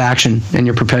satisfaction, and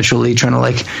you're perpetually trying to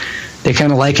like, they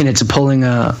kind of liken it to pulling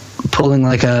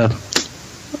like a,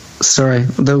 sorry,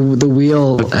 the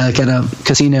wheel like at a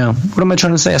casino. What am I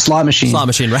trying to say? A slot machine. Slot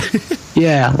machine, right?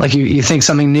 Yeah, like you think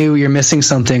something new, you're missing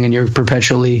something, and you're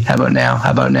perpetually, how about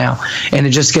now? And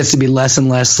it just gets to be less and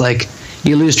less like,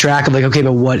 you lose track of like, okay,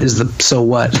 but what is the, so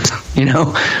what? You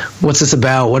know, what's this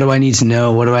about? What do I need to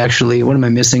know? What am I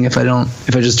missing if I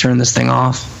just turn this thing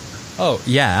off? Oh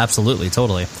yeah, absolutely,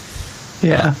 totally.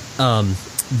 Yeah.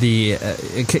 The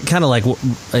kind of like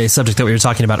a subject that we were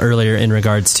talking about earlier in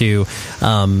regards to,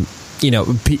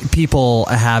 people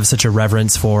have such a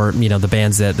reverence for, the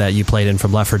bands that you played in,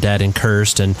 from Left 4 Dead and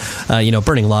Cursed and,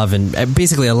 Burning Love, and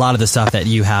basically a lot of the stuff that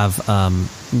you have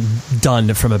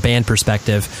done from a band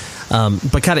perspective.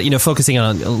 But kind of, focusing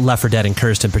on Left 4 Dead and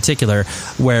Cursed in particular,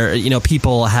 where,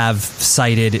 people have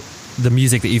cited the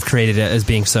music that you've created as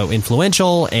being so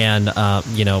influential, and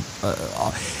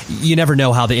you never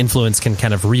know how the influence can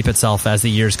kind of reap itself as the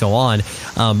years go on.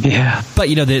 But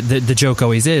the joke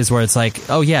always is where it's like,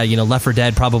 oh yeah, Left 4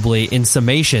 Dead probably in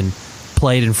summation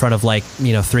played in front of like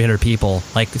 300 people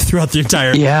like throughout the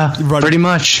entire run. Pretty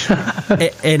much.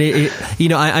 and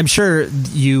I'm sure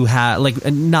you had like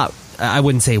not, I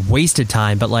wouldn't say wasted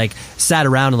time, but like sat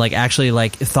around and like actually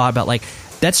like thought about like,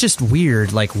 that's just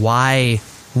weird, like why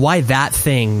that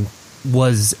thing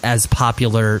was as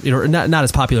popular, or not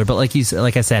as popular, but like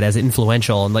I said, as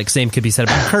influential. And like same could be said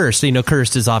about Cursed.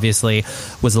 Cursed is obviously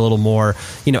was a little more,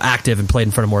 active and played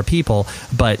in front of more people.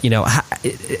 But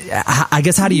I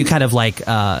guess how do you kind of like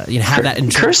have that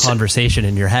internal conversation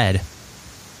in your head?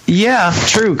 Yeah,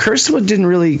 true. Cursed didn't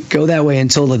really go that way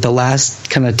until like the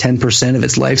last kind of 10% of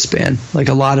its lifespan. Like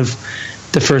a lot of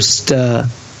the first.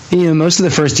 Most of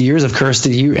the first years of Cursed,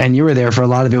 and you were there for a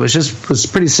lot of it, was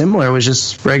pretty similar. It was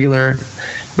just regular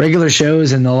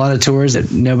shows and a lot of tours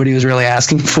that nobody was really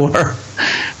asking for.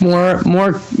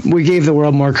 More. We gave the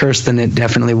world more Cursed than it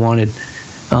definitely wanted.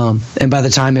 And by the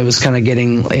time it was kind of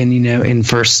getting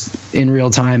in real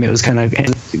time, it was kind of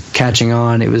catching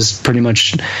on. It was pretty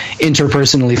much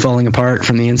interpersonally falling apart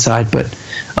from the inside. But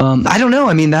I don't know.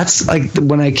 I mean, that's like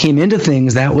when I came into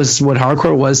things, that was what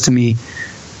hardcore was to me.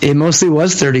 It mostly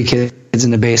was 30 kids in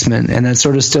the basement, and that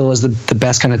sort of still is the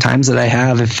best kind of times that I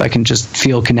have, if I can just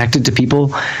feel connected to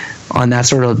people on that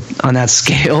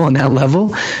scale, on that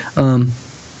level.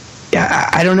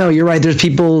 I don't know. You're right. There's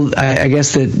people, I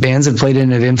guess, that bands have played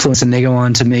in, have influenced, and they go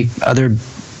on to make other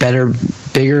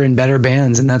bigger and better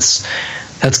bands, and that's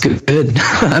good.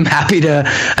 I'm happy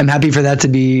for that to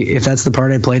be, if that's the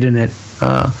part I played in it.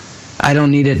 I don't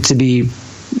need it to be.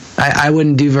 I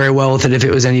wouldn't do very well with it if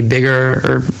it was any bigger,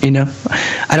 or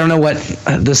I don't know what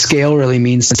the scale really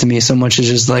means to me so much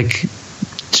as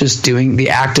just doing the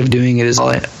act of doing it is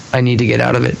all I need to get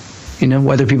out of it.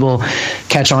 Whether people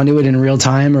catch on to it in real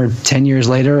time or 10 years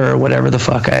later or whatever the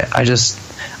fuck,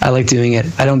 I like doing it.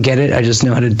 I don't get it. I just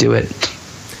know how to do it.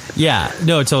 Yeah,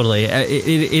 no, totally.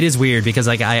 It is weird because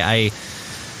like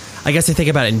I guess I think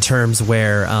about it in terms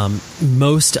where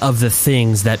most of the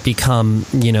things that become,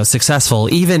 successful,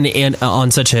 even on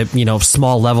such a,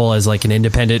 small level as like an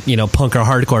independent, punk or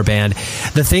hardcore band,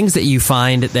 the things that you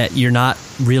find that you're not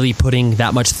really putting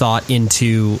that much thought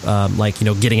into,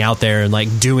 getting out there and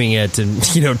like doing it and,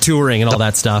 touring and all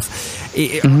that stuff,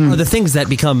 are the things that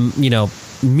become,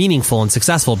 meaningful and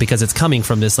successful because it's coming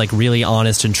from this like really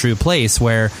honest and true place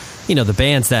where, the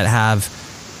bands that have,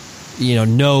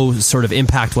 no sort of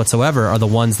impact whatsoever are the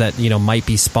ones that, might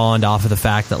be spawned off of the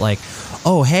fact that like,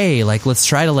 oh, hey, like, let's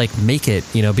try to like make it,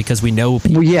 because we know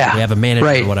people, we have a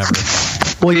manager or whatever.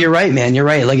 Well, you're right, man. You're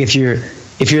right. Like if you're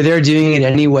there doing it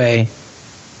anyway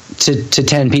to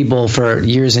 10 people for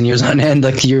years and years on end,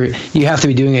 like you have to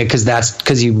be doing it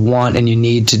because you want and you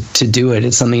need to do it.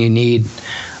 It's something you need.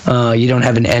 You don't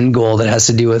have an end goal that has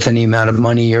to do with any amount of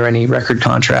money or any record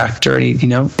contract or any,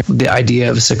 the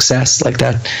idea of success like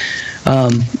that.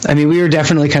 I mean, we were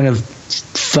definitely kind of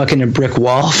fucking a brick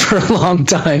wall for a long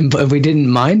time, but we didn't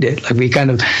mind it. Like we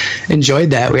kind of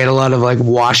enjoyed that. We had a lot of like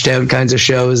washed out kinds of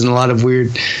shows and a lot of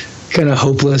weird kind of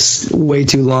hopeless, way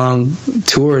too long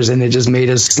tours. And it just made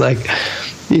us like,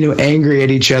 angry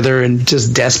at each other and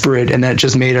just desperate, and that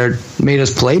just made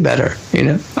us play better,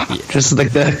 just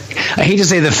like I hate to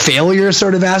say the failure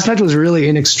sort of aspect was really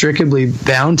inextricably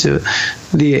bound to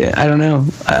I don't know,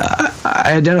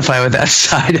 I identify with that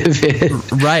side of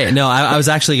it. Right. No, I was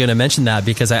actually going to mention that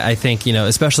because I think,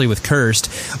 especially with Cursed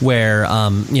where,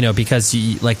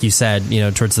 because like you said,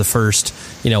 towards the first,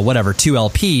 2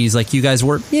 LPs, like you guys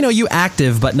were, you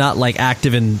active, but not like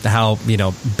active in how,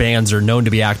 bands are known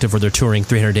to be active where they're touring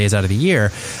 300 days out of the year.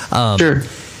 Sure.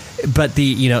 but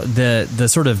the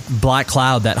sort of black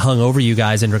cloud that hung over you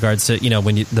guys in regards to,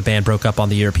 when the band broke up on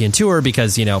the European tour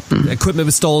because, equipment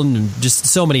was stolen and just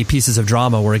so many pieces of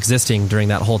drama were existing during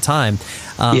that whole time.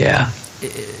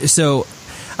 So,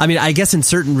 I mean, I guess in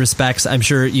certain respects, I'm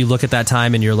sure you look at that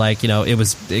time and you're like, it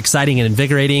was exciting and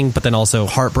invigorating, but then also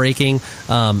heartbreaking.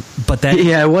 But then,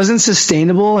 it wasn't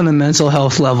sustainable on a mental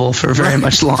health level for very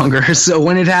much longer. So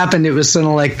when it happened, it was sort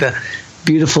of like the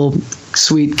beautiful,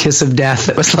 sweet kiss of death.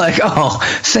 That was like, oh,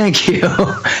 thank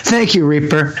you,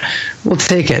 Reaper. We'll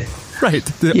take it. Right.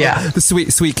 The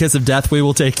sweet kiss of death. We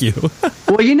will take you.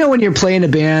 Well, when you're playing a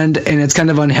band and it's kind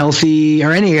of unhealthy,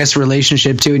 or any, I guess,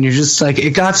 relationship too, and you're just like,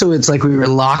 it got so it's like we were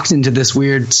locked into this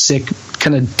weird, sick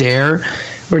kind of dare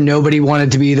where nobody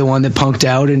wanted to be the one that punked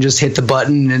out and just hit the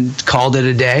button and called it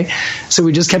a day. So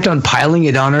we just kept on piling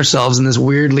it on ourselves in this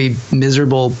weirdly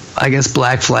miserable, I guess,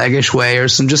 Black Flag-ish way, or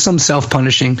some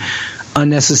self-punishing,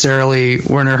 unnecessarily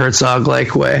Werner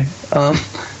Herzog-like way.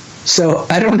 So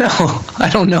I don't know.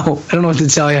 I don't know what to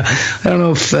tell you. I don't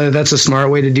know if that's a smart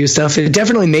way to do stuff. It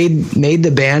definitely made the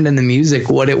band and the music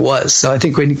what it was. So I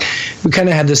think we kind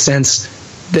of had the sense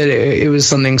that it was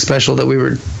something special that we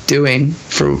were doing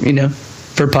for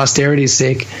posterity's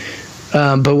sake.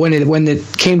 But when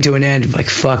it came to an end, like,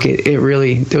 fuck it,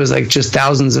 really, there was like just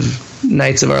thousands of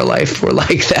nights of our life were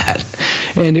like that,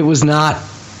 and it was not.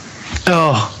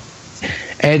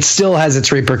 It still has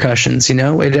its repercussions, It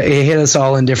hit us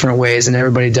all in different ways, and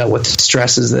everybody dealt with the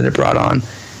stresses that it brought on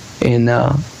in,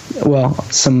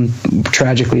 some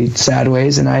tragically sad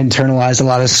ways. And I internalized a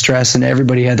lot of stress, and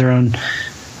everybody had their own.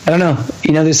 I don't know.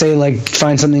 They say, like,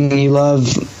 find something you love.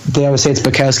 They always say it's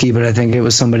Bukowski, but I think it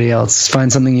was somebody else.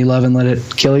 Find something you love and let it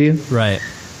kill you. Right.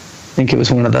 I think it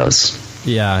was one of those.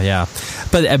 Yeah.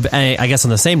 But I guess on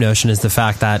the same notion is the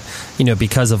fact that,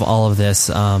 because of all of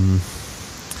this,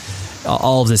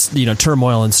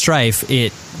 turmoil and strife,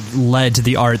 it led to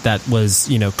the art that was,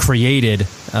 created,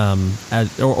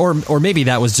 or maybe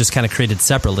that was just kind of created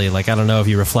separately. Like, I don't know if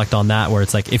you reflect on that, where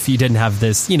it's like, if you didn't have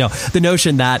this, the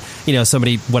notion that,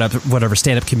 somebody, whatever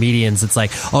stand-up comedians, it's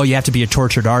like, oh, you have to be a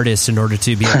tortured artist in order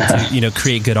to be able to,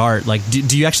 create good art. Like,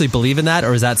 do you actually believe in that,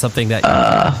 or is that something that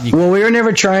well, we were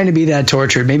never trying to be that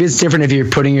tortured. Maybe it's different if you're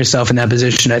putting yourself in that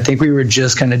position. I think we were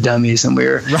just kind of dummies, and we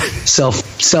were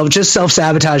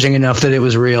self-sabotaging enough that it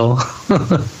was real.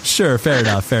 Sure, fair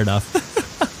enough.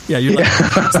 Yeah, you're like,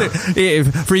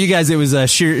 for you guys, it was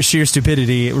sheer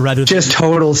stupidity rather than just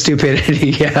total stupidity.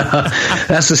 Yeah,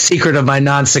 that's the secret of my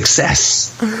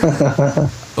non-success.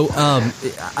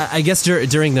 I guess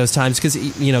during those times, because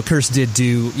Curse did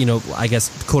do I guess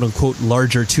quote unquote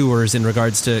larger tours in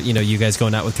regards to you guys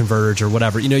going out with Converge or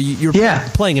whatever. You're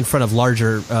playing in front of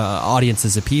larger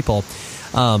audiences of people.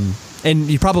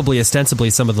 And you probably ostensibly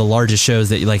some of the largest shows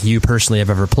that you personally have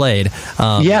ever played.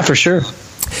 Yeah, for sure.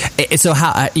 So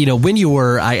how when you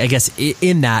were I guess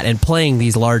in that and playing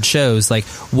these large shows, like,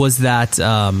 was that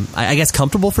I guess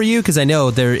comfortable for you? Because I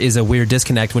know there is a weird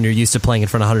disconnect when you're used to playing in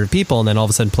front of 100 people and then all of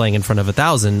a sudden playing in front of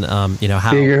 1,000.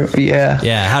 How bigger?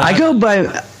 Yeah. I go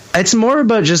by. It's more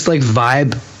about just like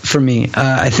vibe for me.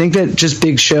 I think that just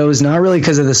big shows, not really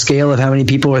because of the scale of how many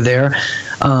people are there,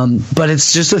 but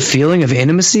it's just a feeling of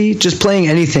intimacy. Just playing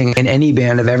anything in any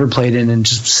band I've ever played in, and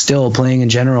just still playing in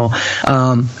general.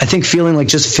 I think feeling like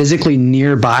just physically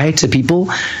nearby to people,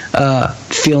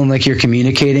 feeling like you're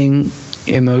communicating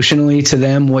emotionally to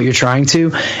them what you're trying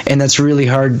to, and that's really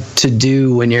hard to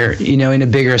do when you're in a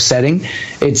bigger setting.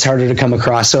 It's harder to come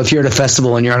across. So if you're at a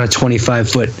festival and you're on a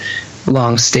 25-foot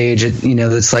long stage,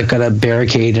 that's like got a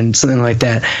barricade and something like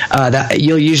that, that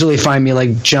you'll usually find me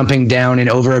like jumping down and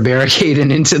over a barricade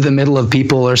and into the middle of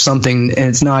people or something. And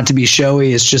it's not to be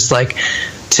showy, it's just like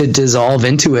to dissolve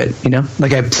into it.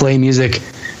 Like, I play music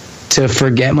to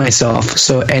forget myself.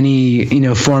 So any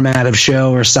format of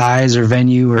show or size or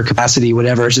venue or capacity,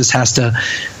 whatever, it just have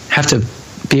to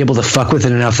be able to fuck with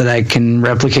it enough that I can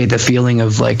replicate the feeling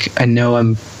of, like, I know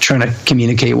I'm trying to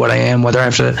communicate what I am, whether I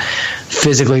have to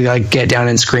physically like get down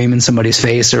and scream in somebody's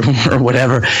face or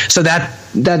whatever. So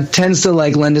that tends to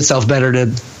like lend itself better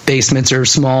to basements or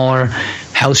smaller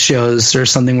house shows or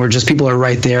something where just people are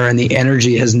right there and the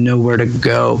energy has nowhere to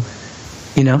go.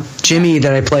 Jimmy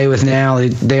that I play with now,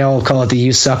 they all call it the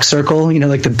 "you suck" circle.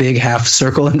 Like the big half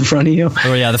circle in front of you.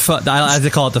 Oh yeah, I have to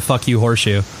call it the "fuck you"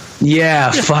 horseshoe. Yeah,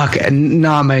 fuck,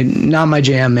 not my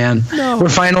jam, man. No.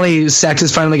 Sect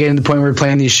is finally getting to the point where we're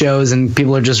playing these shows and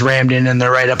people are just rammed in and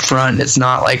they're right up front. It's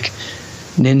not like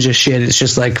ninja shit. It's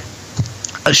just like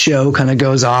a show kind of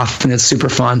goes off, and it's super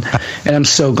fun. And I'm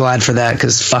so glad for that,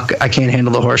 because fuck, I can't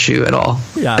handle the horseshoe at all.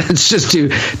 Yeah. It's just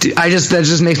that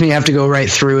just makes me have to go right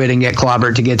through it and get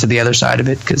clobbered to get to the other side of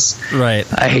it, because right.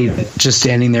 I hate just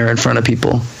standing there in front of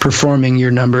people performing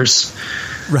your numbers.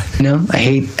 Right. You know, I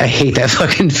hate that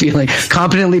fucking feeling.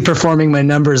 Competently performing my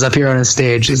numbers up here on a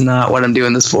stage is not what I'm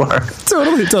doing this for.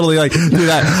 Totally like do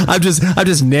that. I'm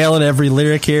just nailing every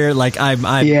lyric here. Like I'm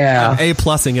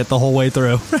A+ing it the whole way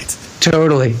through. Right.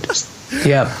 Totally.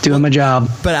 Doing my job.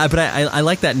 But I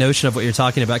like that notion of what you're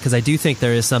talking about, because I do think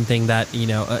there is something that, you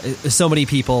know, so many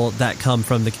people that come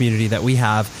from the community that we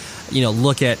have, you know,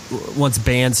 look at once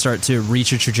bands start to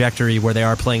reach a trajectory where they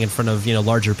are playing in front of, you know,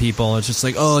 larger people, and it's just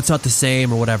like, oh, it's not the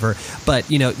same or whatever. But,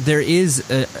 you know, there is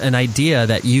an idea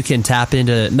that you can tap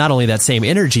into not only that same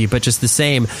energy, but just the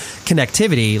same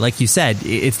connectivity. Like you said,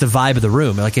 it's the vibe of the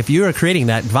room. Like if you are creating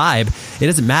that vibe, it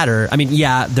doesn't matter. I mean,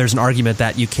 yeah, there's an argument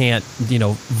that you can't, you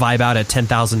know, vibe out a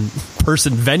 10,000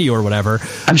 person venue or whatever.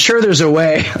 I'm sure there's a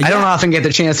way. Yeah. I don't often get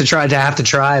the chance to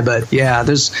try, but yeah,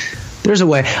 there's a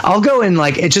way. I'll go in,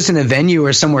 like, it's just in a venue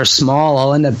or somewhere small.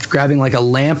 I'll end up grabbing like a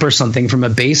lamp or something from a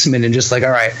basement and just like,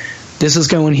 all right, this is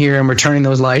going here, and we're turning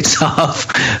those lights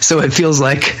off. So it feels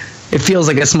like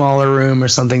a smaller room or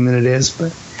something than it is.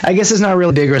 But I guess it's not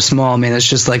really big or small, man. It's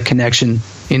just like connection,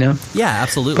 you know? Yeah,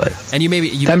 absolutely. But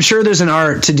and I'm sure there's an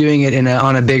art to doing it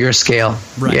on a bigger scale.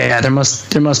 Right. Yeah, there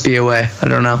must be a way. I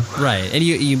don't know. Right. And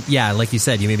you like you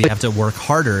said, you maybe have to work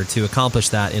harder to accomplish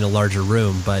that in a larger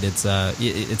room, but it's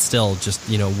still just,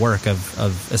 you know, work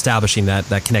of establishing that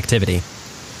connectivity.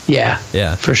 Yeah.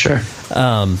 Yeah. For sure.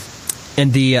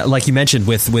 And the like you mentioned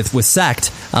with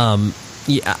Sect,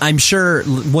 yeah, I'm sure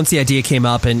once the idea came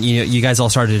up and you guys all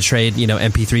started to trade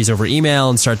MP3s over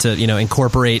email and start to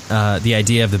incorporate the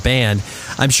idea of the band,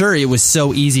 I'm sure it was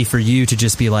so easy for you to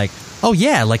just be like, oh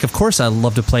yeah, like of course I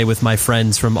love to play with my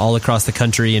friends from all across the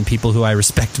country and people who I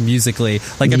respect musically.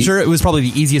 Like I'm sure it was probably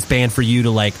the easiest band for you to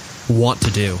like want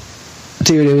to do.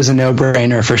 Dude, it was a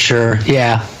no-brainer for sure.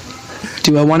 Yeah.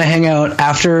 Do I want to hang out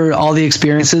after all the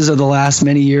experiences of the last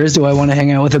many years? Do I want to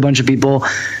hang out with a bunch of people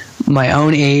my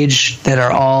own age that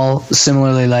are all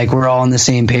similarly, like we're all on the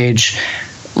same page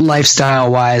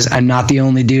lifestyle wise? I'm not the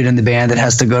only dude in the band that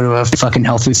has to go to a fucking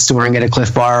health food store and get a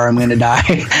Cliff Bar or I'm gonna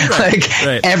die.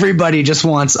 Right. Everybody just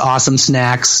wants awesome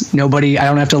snacks. I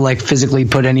don't have to like physically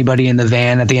put anybody in the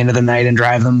van at the end of the night and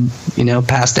drive them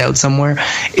passed out somewhere.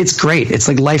 It's great. It's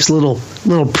like life's little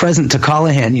present to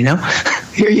Colohan.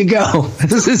 Here you go.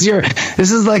 This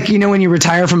is like when you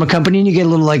retire from a company and you get a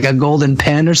little like a golden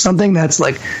pen or something. That's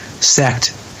like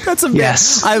Sect. That's amazing.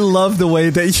 Yes. I love the way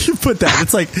that you put that.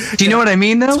 It's like, do you know what I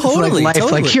mean though? Totally. It's like life.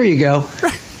 Totally. Like, here you go.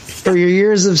 Right. For your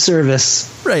years of service.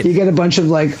 Right. You get a bunch of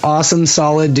like awesome,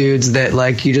 solid dudes that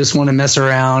like you just want to mess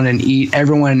around and eat.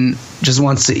 Everyone just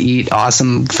wants to eat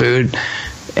awesome food,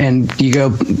 and you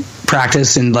go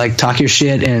practice and like talk your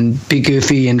shit and be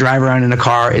goofy and drive around in a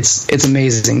car. It's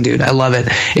amazing, dude. I love it.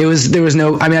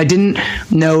 I didn't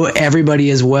know everybody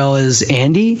as well as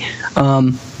Andy,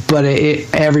 but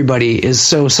everybody is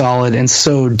so solid and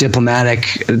so diplomatic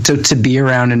to be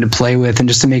around and to play with and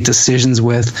just to make decisions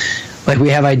with. Like we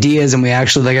have ideas and we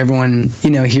actually like everyone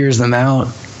hears them out.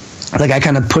 Like I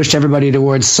kind of pushed everybody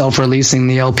towards self-releasing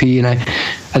the LP, and I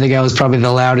think I was probably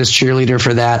the loudest cheerleader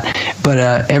for that.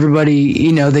 But everybody,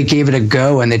 they gave it a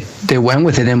go and they went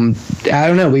with it. And I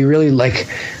don't know, we really like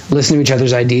listen to each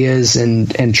other's ideas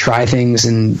and try things.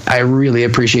 And I really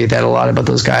appreciate that a lot about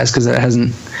those guys, because that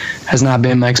has not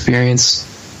been my experience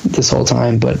this whole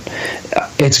time. But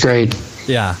it's great.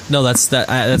 Yeah, no, that's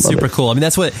super cool. I mean,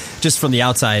 that's what, just from the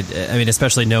outside, I mean,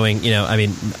 especially knowing,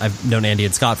 I've known Andy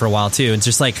and Scott for a while too. And it's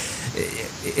just like,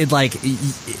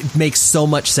 it makes so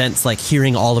much sense, like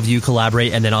hearing all of you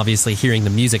collaborate and then obviously hearing the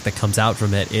music that comes out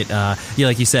from it.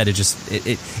 Like you said, it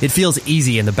feels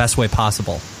easy in the best way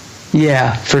possible.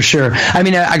 Yeah, for sure. I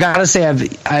mean, I gotta say,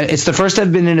 it's the first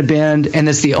I've been in a band, and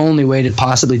it's the only way to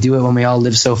possibly do it when we all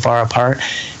live so far apart.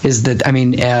 Is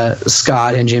that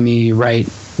Scott and Jimmy write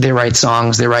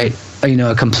songs. They write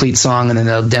a complete song, and then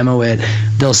they'll demo it.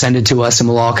 They'll send it to us, and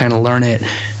we'll all kind of learn it.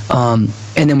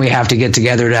 And then we have to get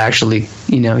together to actually,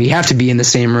 you have to be in the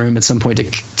same room at some point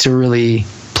to really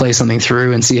play something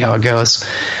through and see how it goes.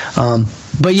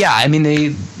 But yeah, I mean,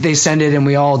 they send it, and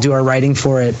we all do our writing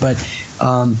for it. But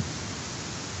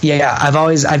yeah,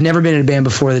 I've never been in a band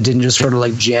before that didn't just sort of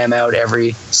like jam out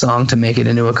every song to make it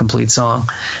into a complete song.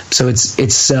 So it's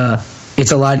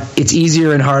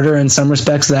easier and harder in some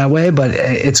respects that way, but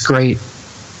it's great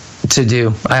to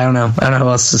do. I don't know how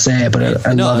else to say it, but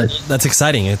I love it. That's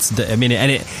exciting. It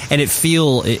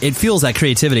feels that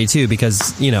creativity too,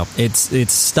 because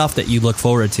it's stuff that you look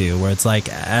forward to, where it's like,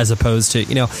 as opposed to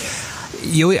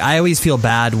I always feel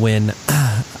bad when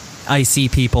I see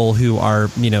people who are,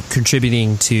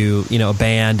 contributing to, a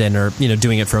band and are,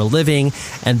 doing it for a living.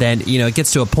 And then, it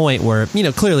gets to a point where,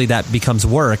 clearly that becomes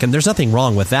work, and there's nothing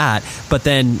wrong with that. But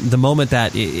then the moment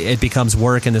that it becomes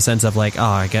work in the sense of like,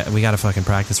 we got to fucking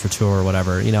practice for tour or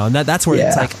whatever, and that's where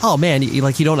it's like, oh man, you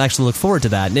don't actually look forward to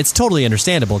that. And it's totally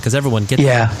understandable because everyone gets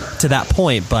to that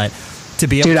point. But to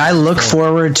be able Dude, I look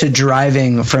forward to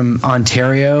driving from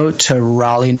Ontario to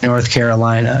Raleigh, North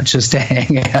Carolina, just to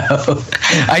hang out.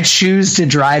 I choose to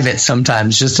drive it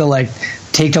sometimes just to like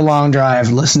take the long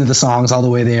drive, listen to the songs all the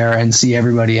way there, and see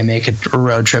everybody and make a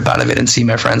road trip out of it and see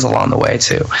my friends along the way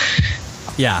too.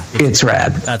 Yeah, it's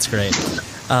rad. That's great.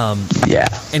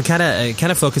 And kind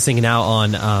of focusing now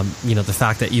on the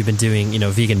fact that you've been doing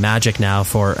vegan magic now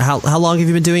for how long have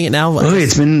you been doing it now? Oh,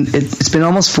 it's been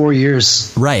almost 4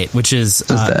 years, right? Which is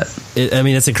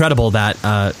it's incredible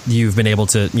that you've been able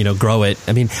to grow it.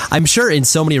 I mean, I'm sure in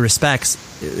so many respects,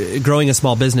 growing a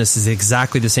small business is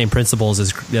exactly the same principles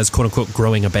as quote unquote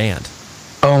growing a band.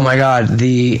 Oh my God,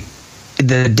 the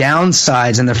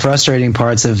downsides and the frustrating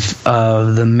parts of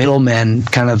the middlemen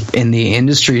kind of in the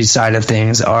industry side of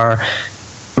things are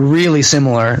really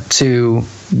similar to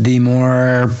the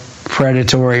more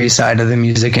predatory side of the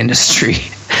music industry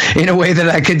in a way that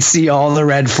I could see all the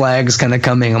red flags kind of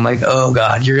coming. I'm like, oh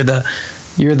God, you're the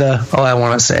I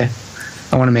want to say,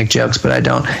 I want to make jokes, but I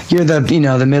don't. You're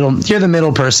the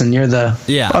middle person. You're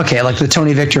the, okay, like the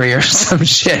Tony Victory or some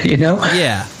shit,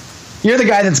 Yeah. You're the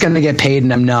guy that's going to get paid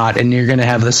and I'm not, and you're going to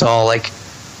have this all like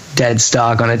dead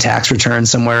stock on a tax return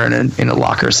somewhere in a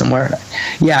locker somewhere.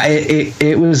 Yeah,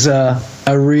 it was a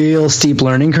real steep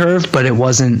learning curve, but it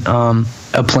wasn't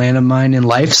a plan of mine in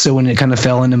life. So when it kind of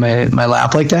fell into my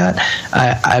lap like that,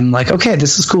 I'm like, okay,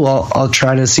 this is cool. I'll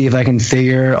try to see if I can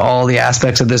figure all the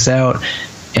aspects of this out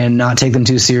and not take them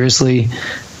too seriously.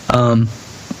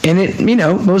 And it,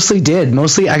 mostly did.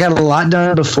 Mostly I got a lot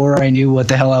done before I knew what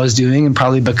the hell I was doing, and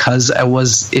probably because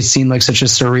it seemed like such a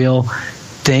surreal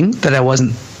thing that I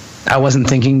wasn't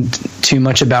thinking too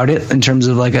much about it in terms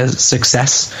of like a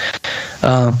success.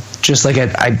 Just like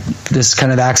this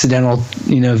kind of accidental,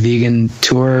 vegan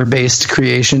tour based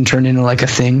creation turned into like a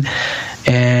thing.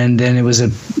 And then it was a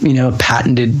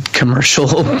patented commercial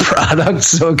product.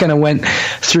 So it kind of went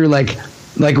through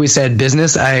like we said,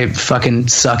 business, I fucking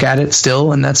suck at it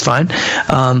still, and that's fine.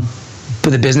 But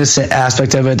the business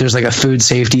aspect of it, there's like a food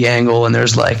safety angle, and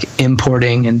there's like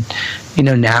importing and,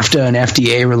 NAFTA and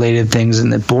FDA related things,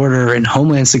 and the border and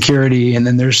homeland security. And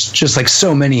then there's just like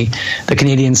so many, the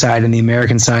Canadian side and the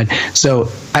American side.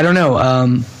 So I don't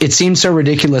know. It seemed so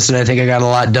ridiculous that I think I got a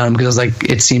lot done because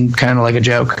it seemed kind of like a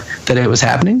joke that it was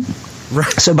happening.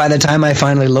 Right. So by the time I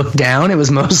finally looked down, it was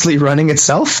mostly running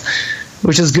itself,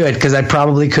 which is good because I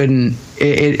probably couldn't.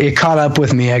 It caught up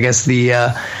with me, I guess.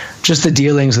 Just the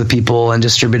dealings with people and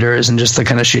distributors and just the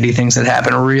kind of shitty things that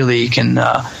happen really can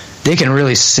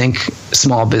really sink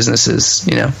small businesses.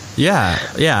 Yeah.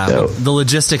 So, the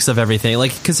logistics of everything,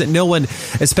 like, because no one,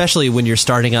 especially when you're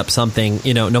starting up something,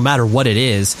 no matter what it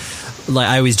is. Like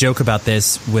I always joke about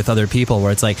this with other people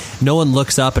where it's like no one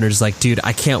looks up and are just like, dude,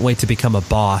 I can't wait to become a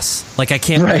boss. Like I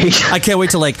can't wait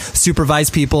to like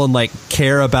supervise people and like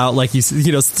care about like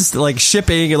like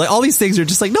shipping and like all these things are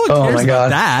just like no one cares about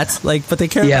that. Like, but they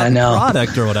care about the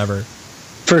product or whatever.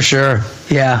 For sure.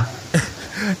 Yeah.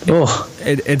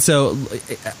 And so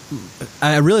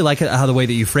I really like how the way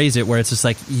that you phrase it, where it's just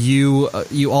like you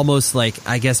almost like,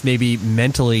 I guess maybe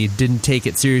mentally didn't take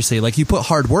it seriously. Like you put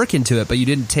hard work into it, but you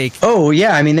didn't take. Oh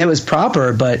yeah. I mean, it was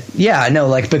proper, but yeah, no,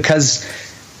 like because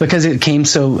it came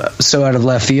so out of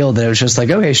left field that it was just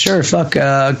like, okay, sure. Fuck,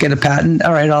 get a patent.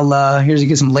 All right. I'll, here's, you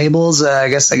get some labels. I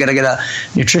guess I got to get a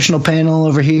nutritional panel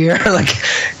over here. Like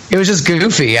it was just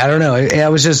goofy. I don't know. I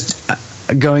was just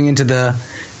going into the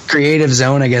creative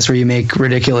zone, I guess, where you make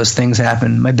ridiculous things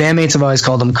happen. My bandmates have always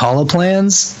called them Cola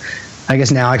plans. I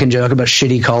guess now I can joke about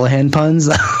shitty Colohan puns.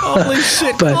 Holy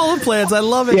shit, Cola plans! I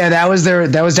love it. Yeah, that was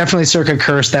definitely circa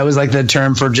cursed. That was like the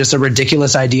term for just a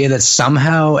ridiculous idea that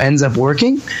somehow ends up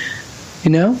working.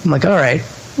 I'm like, all right,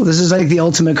 well, this is like the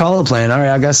ultimate Cola plan. All right,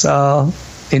 I guess I'll,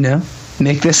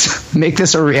 make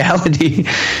this a reality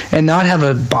and not have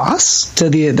a boss. To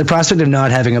the prospect of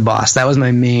not having a boss, that was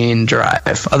my main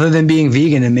drive, other than being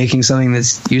vegan and making something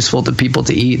that's useful to people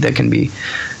to eat that can be,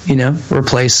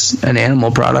 replace an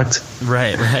animal product.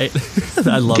 Right.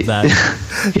 I love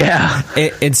that. Yeah.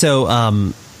 And so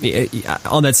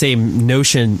on that same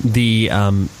notion, the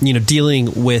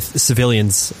dealing with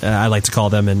civilians, I like to call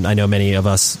them, and I know many of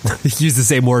us use the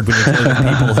same word when you're dealing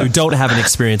with people who don't have an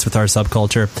experience with our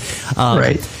subculture.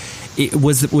 Right.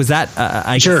 Was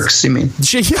that jerks? You mean?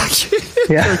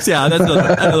 Yeah, jerks, yeah, that's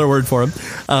another word for them.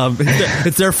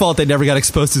 It's their fault they never got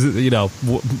exposed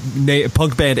to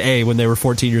punk band A when they were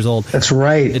 14 years old. That's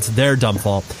right. It's their dumb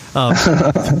fault.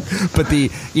 But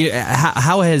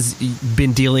how has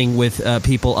been dealing with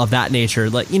people of that nature,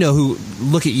 like who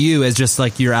look at you as just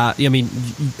like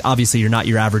obviously you're not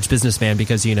your average businessman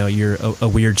because you're a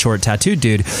weird short tattooed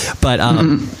dude, but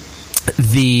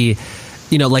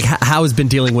how has been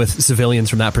dealing with civilians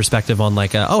from that perspective on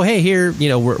like, oh, hey, here,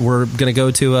 we're going to go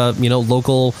to a,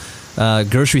 local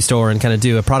grocery store and kind of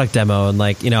do a product demo and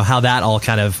like, how that all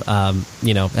kind of,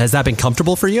 has that been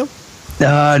comfortable for you?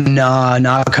 No,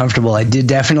 not comfortable. I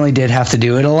definitely did have to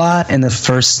do it a lot. In the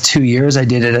first 2 years, I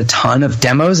did it a ton of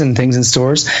demos and things in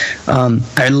stores.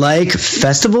 I like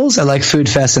festivals. I like food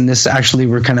fest, and this actually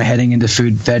we're kind of heading into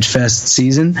food veg fest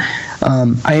season.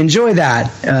 I enjoy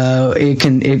that.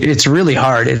 It's really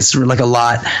hard. It's like a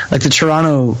lot. Like the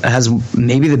Toronto has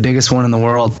maybe the biggest one in the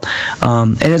world,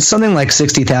 and it's something like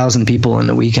 60,000 people in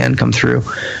the weekend come through.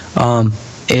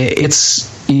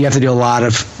 You have to do a lot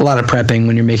of prepping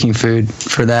when you're making food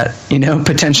for that,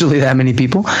 potentially that many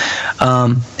people.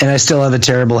 And I still have a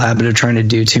terrible habit of trying to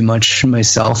do too much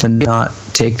myself and not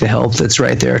take the help that's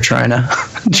right there trying to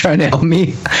help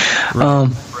me. Right.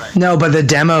 No, but the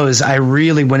demos,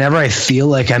 whenever I feel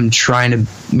like I'm trying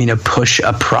to, push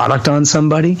a product on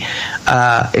somebody,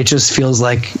 it just feels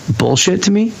like bullshit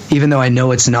to me, even though I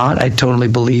know it's not. I totally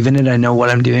believe in it. I know what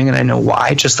I'm doing and I know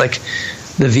why. Just like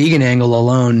the vegan angle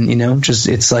alone, make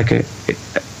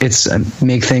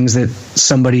things that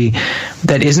somebody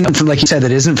that isn't from, like you said,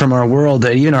 that isn't from our world,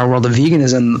 that even our world of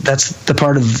veganism, that's the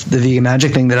part of the vegan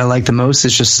magic thing that I like the most.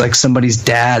 Is just like somebody's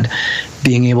dad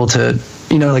being able to,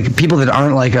 like people that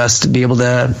aren't like us, to be able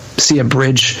to see a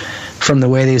bridge from the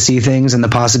way they see things and the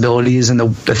possibilities and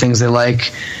the things they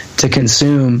like to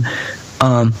consume.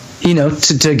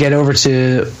 To get over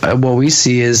to what we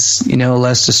see is, a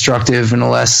less destructive and a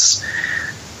less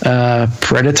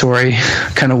predatory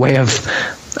kind of way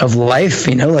of life,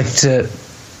 the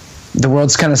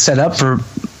world's kind of set up for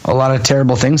a lot of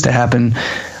terrible things to happen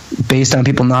based on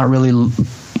people not really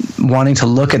wanting to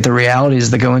look at the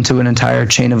realities that go into an entire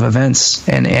chain of events,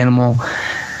 and animal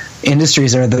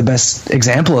industries are the best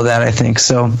example of that, I think.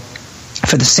 So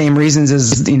for the same reasons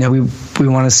as, we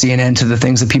want to see an end to the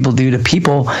things that people do to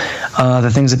people,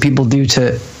 the things that people do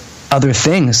to other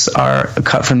things are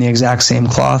cut from the exact same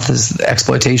cloth as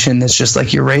exploitation. That's just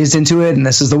like, you're raised into it and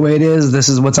this is the way it is. This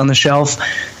is what's on the shelf,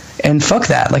 and fuck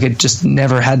that. Like, it just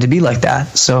never had to be like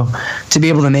that. So to be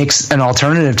able to make an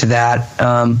alternative to that,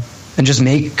 and just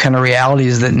make kind of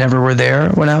realities that never were there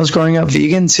when I was growing up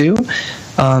vegan too,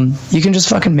 you can just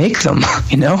fucking make them,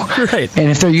 Right. And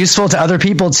if they're useful to other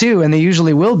people too, and they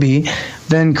usually will be,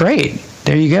 then great.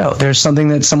 There you go. There's something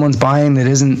that someone's buying that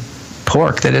isn't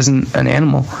pork, that isn't an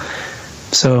animal.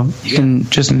 So you can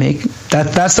just make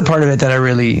that. That's the part of it that I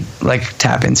really like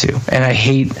tap into. And I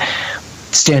hate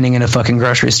standing in a fucking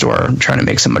grocery store and trying to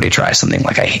make somebody try something.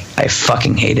 Like I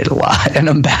fucking hate it a lot, and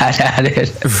I'm bad at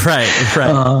it. Right.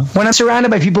 When I'm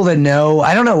surrounded by people that know,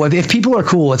 I don't know, if people are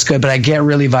cool, it's good, but I get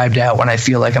really vibed out when I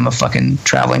feel like I'm a fucking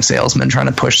traveling salesman trying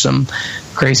to push some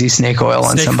crazy snake oil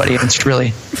on somebody. It's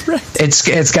really, right.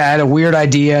 It's got a weird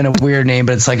idea and a weird name,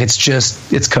 but it's like,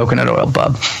 it's coconut oil,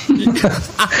 bub.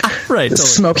 Right. Totally.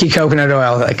 Smoky coconut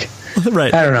oil, like.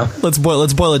 Right. I don't know. Let's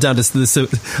boil it down to this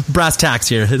brass tacks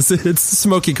here. It's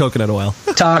smoky coconut oil.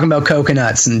 Talking about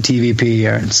coconuts and TVP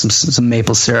or some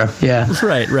maple syrup. Yeah.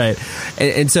 Right.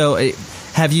 And so,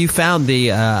 have you found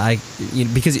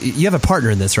because you have a partner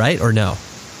in this, right? Or no?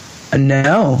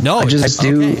 No. I just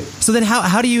do. Okay. So then,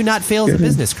 how do you not fail as a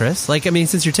business, Chris? Like, I mean,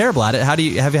 since you're terrible at it, how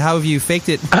have you faked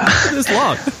it this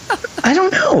long? I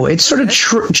don't know. It sort of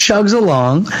chugs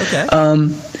along. Okay.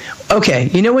 Okay,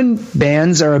 when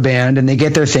bands are a band and they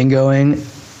get their thing going,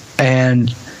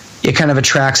 and it kind of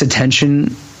attracts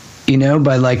attention,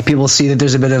 by like people see that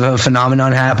there's a bit of a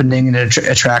phenomenon happening, and it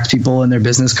attracts people in their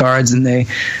business cards, and they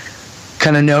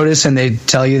kind of notice, and they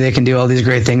tell you they can do all these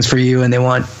great things for you, and they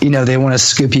want to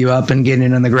scoop you up and get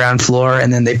in on the ground floor,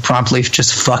 and then they promptly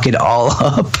just fuck it all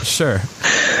up. Sure.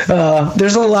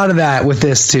 There's a lot of that with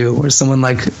this too, where someone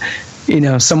like,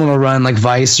 someone will run like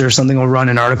Vice or something will run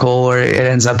an article, or it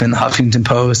ends up in the Huffington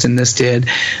Post, and this did.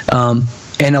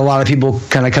 And a lot of people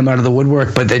kind of come out of the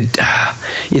woodwork, but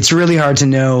it's really hard to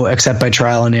know, except by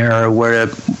trial and error, where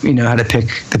to, how to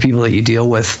pick the people that you deal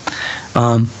with.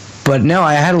 but no,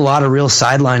 I had a lot of real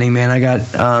sidelining, man. I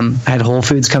had Whole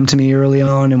Foods come to me early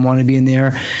on and wanted to be in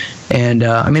there. And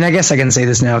I mean, I guess I can say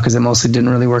this now because it mostly didn't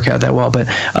really work out that well. But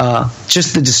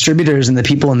just the distributors and the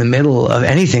people in the middle of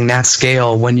anything that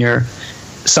scale, when you're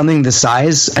something the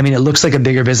size, I mean, it looks like a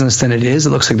bigger business than it is. It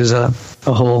looks like there's a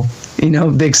whole,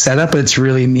 big setup, but it's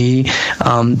really me.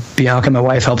 Bianca, my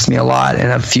wife, helps me a lot,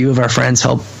 and a few of our friends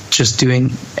help just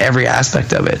doing every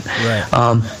aspect of it.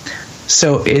 Right.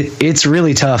 So it's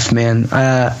really tough, man.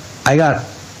 I got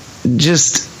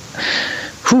just,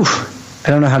 I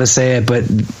don't know how to say it, but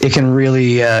it can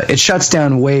really, it shuts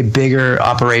down way bigger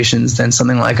operations than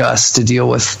something like us to deal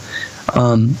with.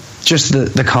 Just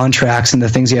the contracts and the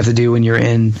things you have to do when you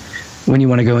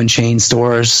want to go in chain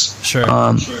stores. Sure.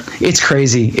 It's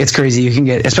crazy. You can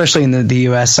get, especially in the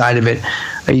US side of it,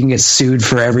 you can get sued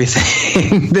for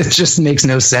everything. That just makes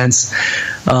no sense.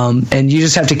 And you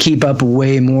just have to keep up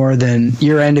way more than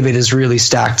your end of it is really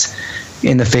stacked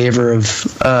in the favor of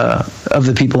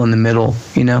the people in the middle.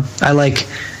 I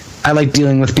like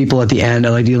dealing with people at the end. I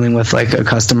like dealing with like a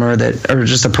customer or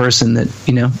just a person that,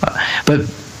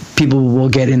 but people will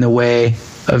get in the way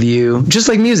of you, just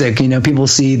like music. People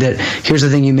see that here's the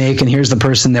thing you make and here's the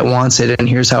person that wants it, and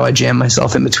here's how I jam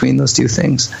myself in between those two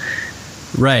things.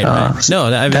 Right. No,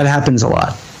 that happens a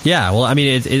lot. Yeah. Well, I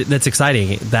mean, that's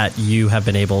exciting that you have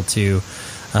been able to,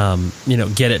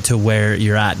 get it to where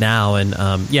you're at now. And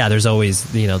there's always,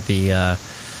 the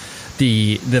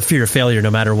fear of failure, no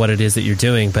matter what it is that you're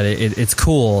doing. But it's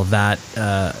cool that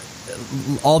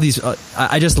all these.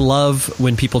 I just love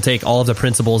when people take all of the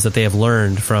principles that they have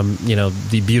learned from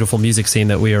the beautiful music scene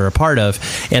that we are a part of,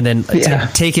 and then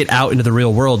take it out into the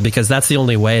real world, because that's the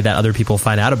only way that other people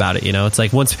find out about it. It's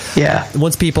like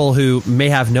once people who may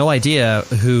have no idea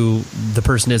who the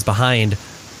person is behind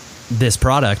this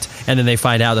product, and then they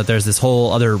find out that there's this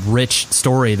whole other rich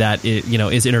story that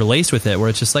is interlaced with it, where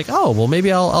it's just like, oh well,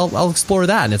 maybe I'll explore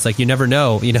that. And it's like, you never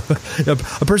know, a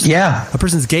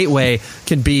person's gateway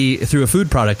can be through a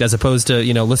food product, as opposed to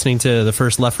listening to the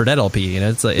first Left 4 Dead LP.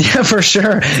 It's like, yeah, for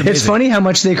sure. It's funny how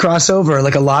much they cross over.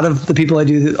 Like, a lot of the people I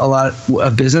do a lot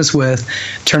of business with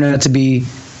turn out to be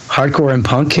hardcore and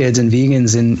punk kids and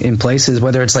vegans in places,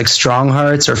 whether it's like Strong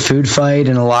Hearts or Food Fight,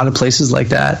 and a lot of places like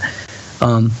that.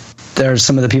 They're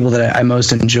some of the people that I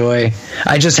most enjoy.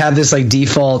 I just have this like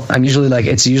default.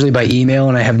 It's usually by email,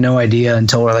 and I have no idea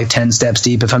until we're like 10 steps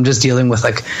deep. If I'm just dealing with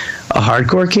like a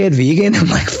hardcore kid vegan, I'm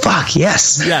like, fuck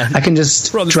yes. Yeah. I can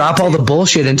just drop all the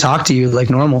bullshit and talk to you like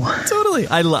normal. Totally.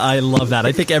 I love that.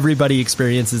 I think everybody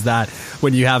experiences that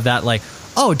when you have that, like,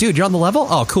 oh, dude, you're on the level?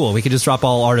 Oh, cool. We can just drop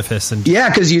all artifice. And yeah,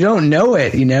 because you don't know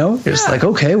it, It's like,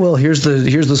 okay, well, here's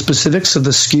the specifics of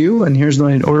the SKU, and here's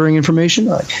my ordering information.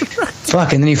 Like,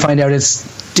 fuck, and then you find out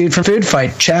it's dude from Food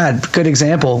Fight, Chad. Good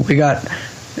example. We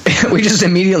just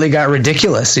immediately got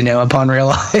ridiculous, upon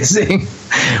realizing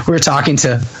we're talking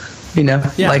to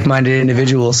like-minded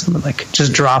individuals. Like,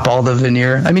 just drop all the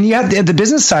veneer. I mean, you have the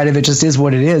business side of it. Just is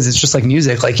what it is. It's just like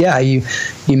music. Like, yeah, you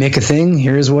make a thing.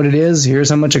 Here's what it is. Here's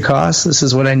how much it costs. This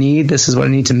is what I need. This is what I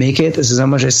need to make it. This is how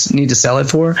much I need to sell it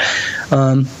for.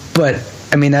 But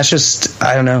I mean, that's just,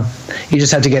 I don't know. You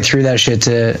just have to get through that shit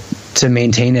to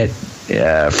maintain it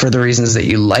for the reasons that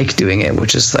you like doing it,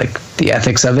 which is like the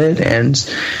ethics of it and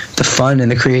the fun and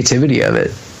the creativity of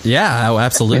it. Yeah,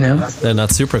 absolutely. And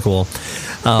that's super cool.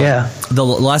 The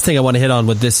last thing I want to hit on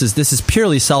with this is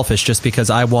purely selfish, just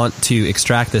because I want to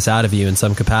extract this out of you in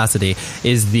some capacity.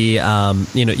 Is the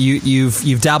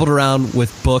you've dabbled around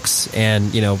with books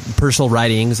and personal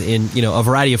writings in a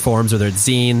variety of forms, whether it's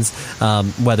zines,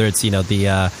 whether it's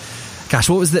gosh,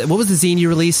 what was the zine you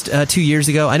released 2 years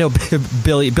ago? I know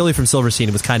Billy from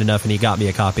Silverstein was kind enough, and he got me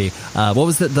a copy. What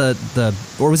was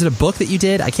or was it a book that you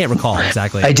did? I can't recall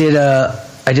exactly.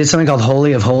 I did something called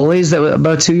Holy of Holies that was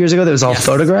about 2 years ago. That was all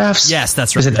photographs. Yes,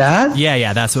 that's right. Is it that?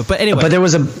 Yeah, that's what. But anyway, but there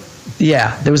was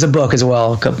a book as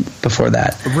well before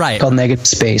that, right? Called Negative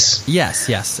Space. Yes,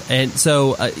 and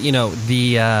so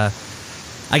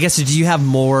I guess, do you have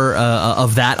more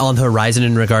of that on the horizon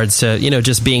in regards to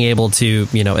just being able to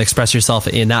express yourself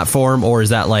in that form, or is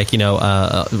that like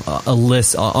a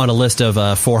list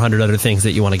of 400 other things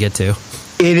that you want to get to?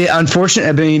 Unfortunately,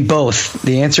 I mean, both.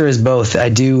 The answer is both. I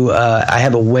do. I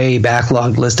have a way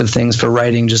backlogged list of things for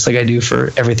writing, just like I do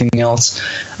for everything else.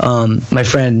 My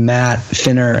friend Matt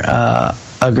Finner,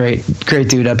 a great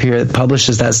dude up here that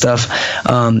publishes that stuff.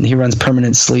 He runs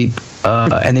Permanent Sleep,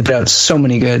 and they put out so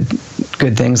many good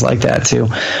things like that too.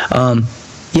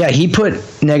 Yeah, he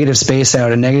put Negative Space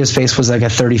out, and Negative Space was like a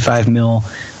 35 mil,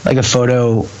 like a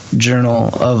photo journal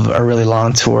of a really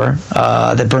long tour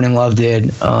that Burning Love did,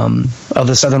 of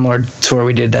the Southern Lord tour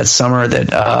we did that summer.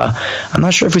 That I'm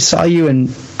not sure if we saw you in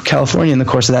California in the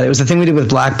course of that. It was the thing we did with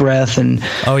Black Breath and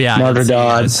Martyr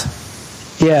Dodd.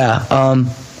 Yeah.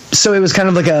 So it was kind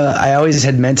of like I always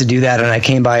had meant to do that, and I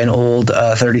came by an old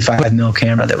 35 mil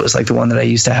camera that was like the one that I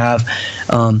used to have.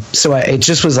 So it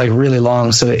just was like really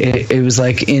long. So it was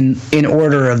like in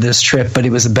order of this trip, but it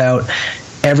was about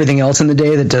everything else in the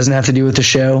day that doesn't have to do with the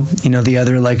show. The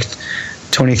other like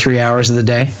 23 hours of the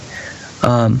day.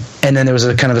 And then there was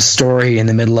a kind of a story in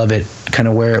the middle of it, kind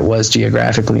of where it was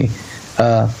geographically.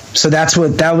 So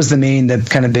that was the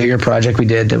kind of bigger project we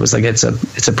did. That was like, it's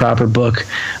a proper book.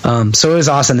 So it was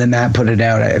awesome that Matt put it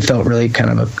out. I felt really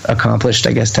kind of accomplished,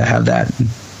 I guess, to have that.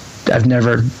 I'd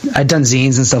done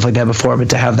zines and stuff like that before, but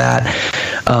to have that,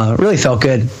 really felt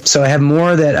good. So I have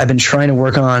more that I've been trying to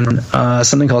work on,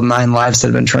 something called 9 Lives that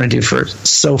I've been trying to do for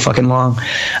so fucking long.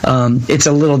 It's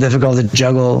a little difficult to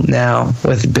juggle now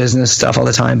with business stuff all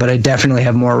the time, but I definitely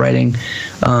have more writing,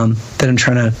 that I'm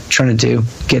trying to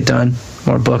get done.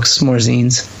 More books, more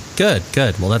zines. Good.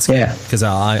 Well, that's good. Yeah. Because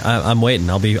I'm waiting.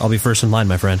 I'll be first in line,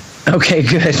 my friend. Okay,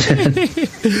 good.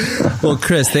 Well,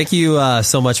 Chris, thank you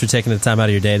so much for taking the time out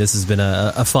of your day. This has been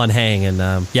a fun hang, and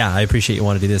I appreciate you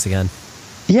want to do this again.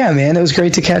 Yeah, man, it was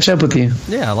great to catch up with you.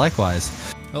 Yeah, likewise.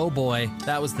 Oh boy,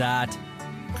 that was that.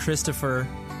 Christopher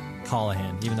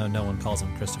Colohan, even though no one calls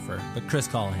him Christopher, but Chris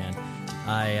Colohan.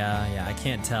 I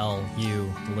can't tell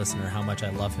you, the listener, how much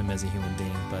I love him as a human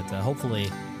being, but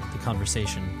hopefully the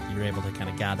conversation, you're able to kind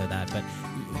of gather that. But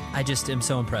I just am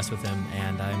so impressed with him,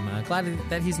 and I'm glad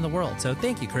that he's in the world. So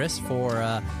thank you, Chris,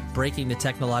 for breaking the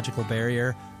technological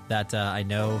barrier that I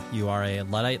know you are a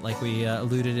Luddite, like we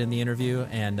alluded in the interview,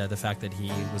 and the fact that he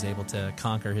was able to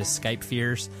conquer his Skype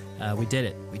fears. We did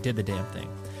it. We did the damn thing.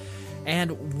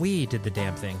 And we did the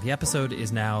damn thing. The episode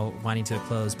is now winding to a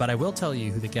close, but I will tell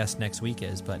you who the guest next week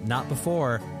is, but not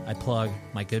before I plug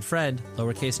my good friend,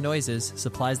 Lowercase Noises,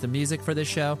 supplies the music for this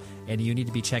show, and you need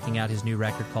to be checking out his new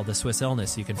record called The Swiss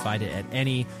Illness. You can find it at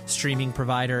any streaming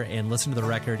provider and listen to the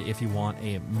record if you want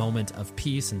a moment of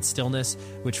peace and stillness,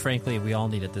 which frankly we all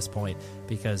need at this point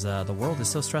because the world is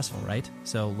so stressful, right?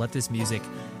 So let this music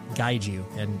guide you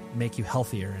and make you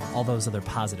healthier and all those other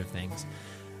positive things.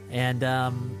 And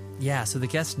so the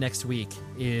guest next week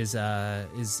is a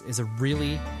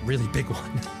really, really big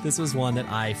one. This was one that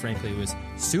I frankly was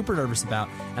super nervous about,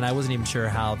 and I wasn't even sure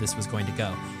how this was going to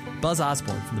go. Buzz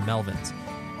Osborne from the Melvins,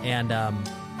 and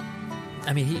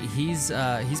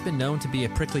he's been known to be a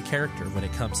prickly character when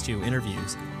it comes to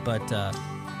interviews, but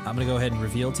I'm going to go ahead and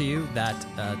reveal to you that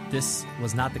this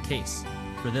was not the case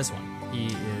for this one.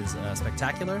 He is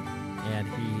spectacular. And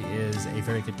he is a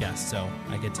very good guest, so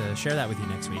I get to share that with you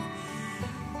next week.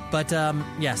 But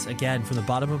yes, again, from the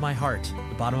bottom of my heart,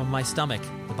 the bottom of my stomach,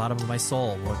 the bottom of my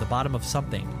soul, or the bottom of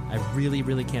something, I really,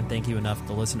 really can't thank you enough,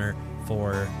 the listener,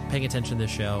 for paying attention to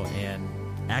this show and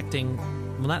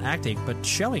not acting, but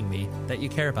showing me that you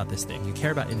care about this thing. You care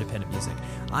about independent music.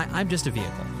 I'm just a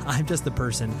vehicle. I'm just the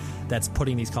person that's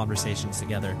putting these conversations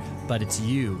together. But it's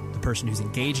you, the person who's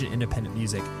engaged in independent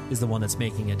music, is the one that's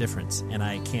making a difference. And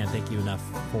I can't thank you enough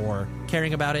for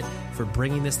caring about it, for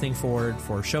bringing this thing forward,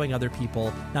 for showing other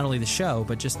people not only the show,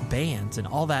 but just bands and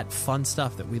all that fun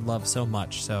stuff that we love so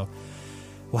much. So,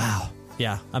 wow.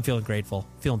 Yeah, I'm feeling grateful,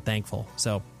 feeling thankful.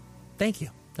 So, thank you.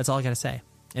 That's all I got to say.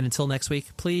 And until next week,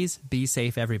 please be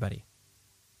safe, everybody.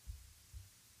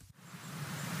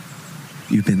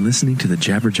 You've been listening to the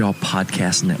Jabberjaw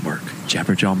Podcast Network,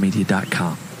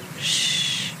 jabberjawmedia.com. Shh.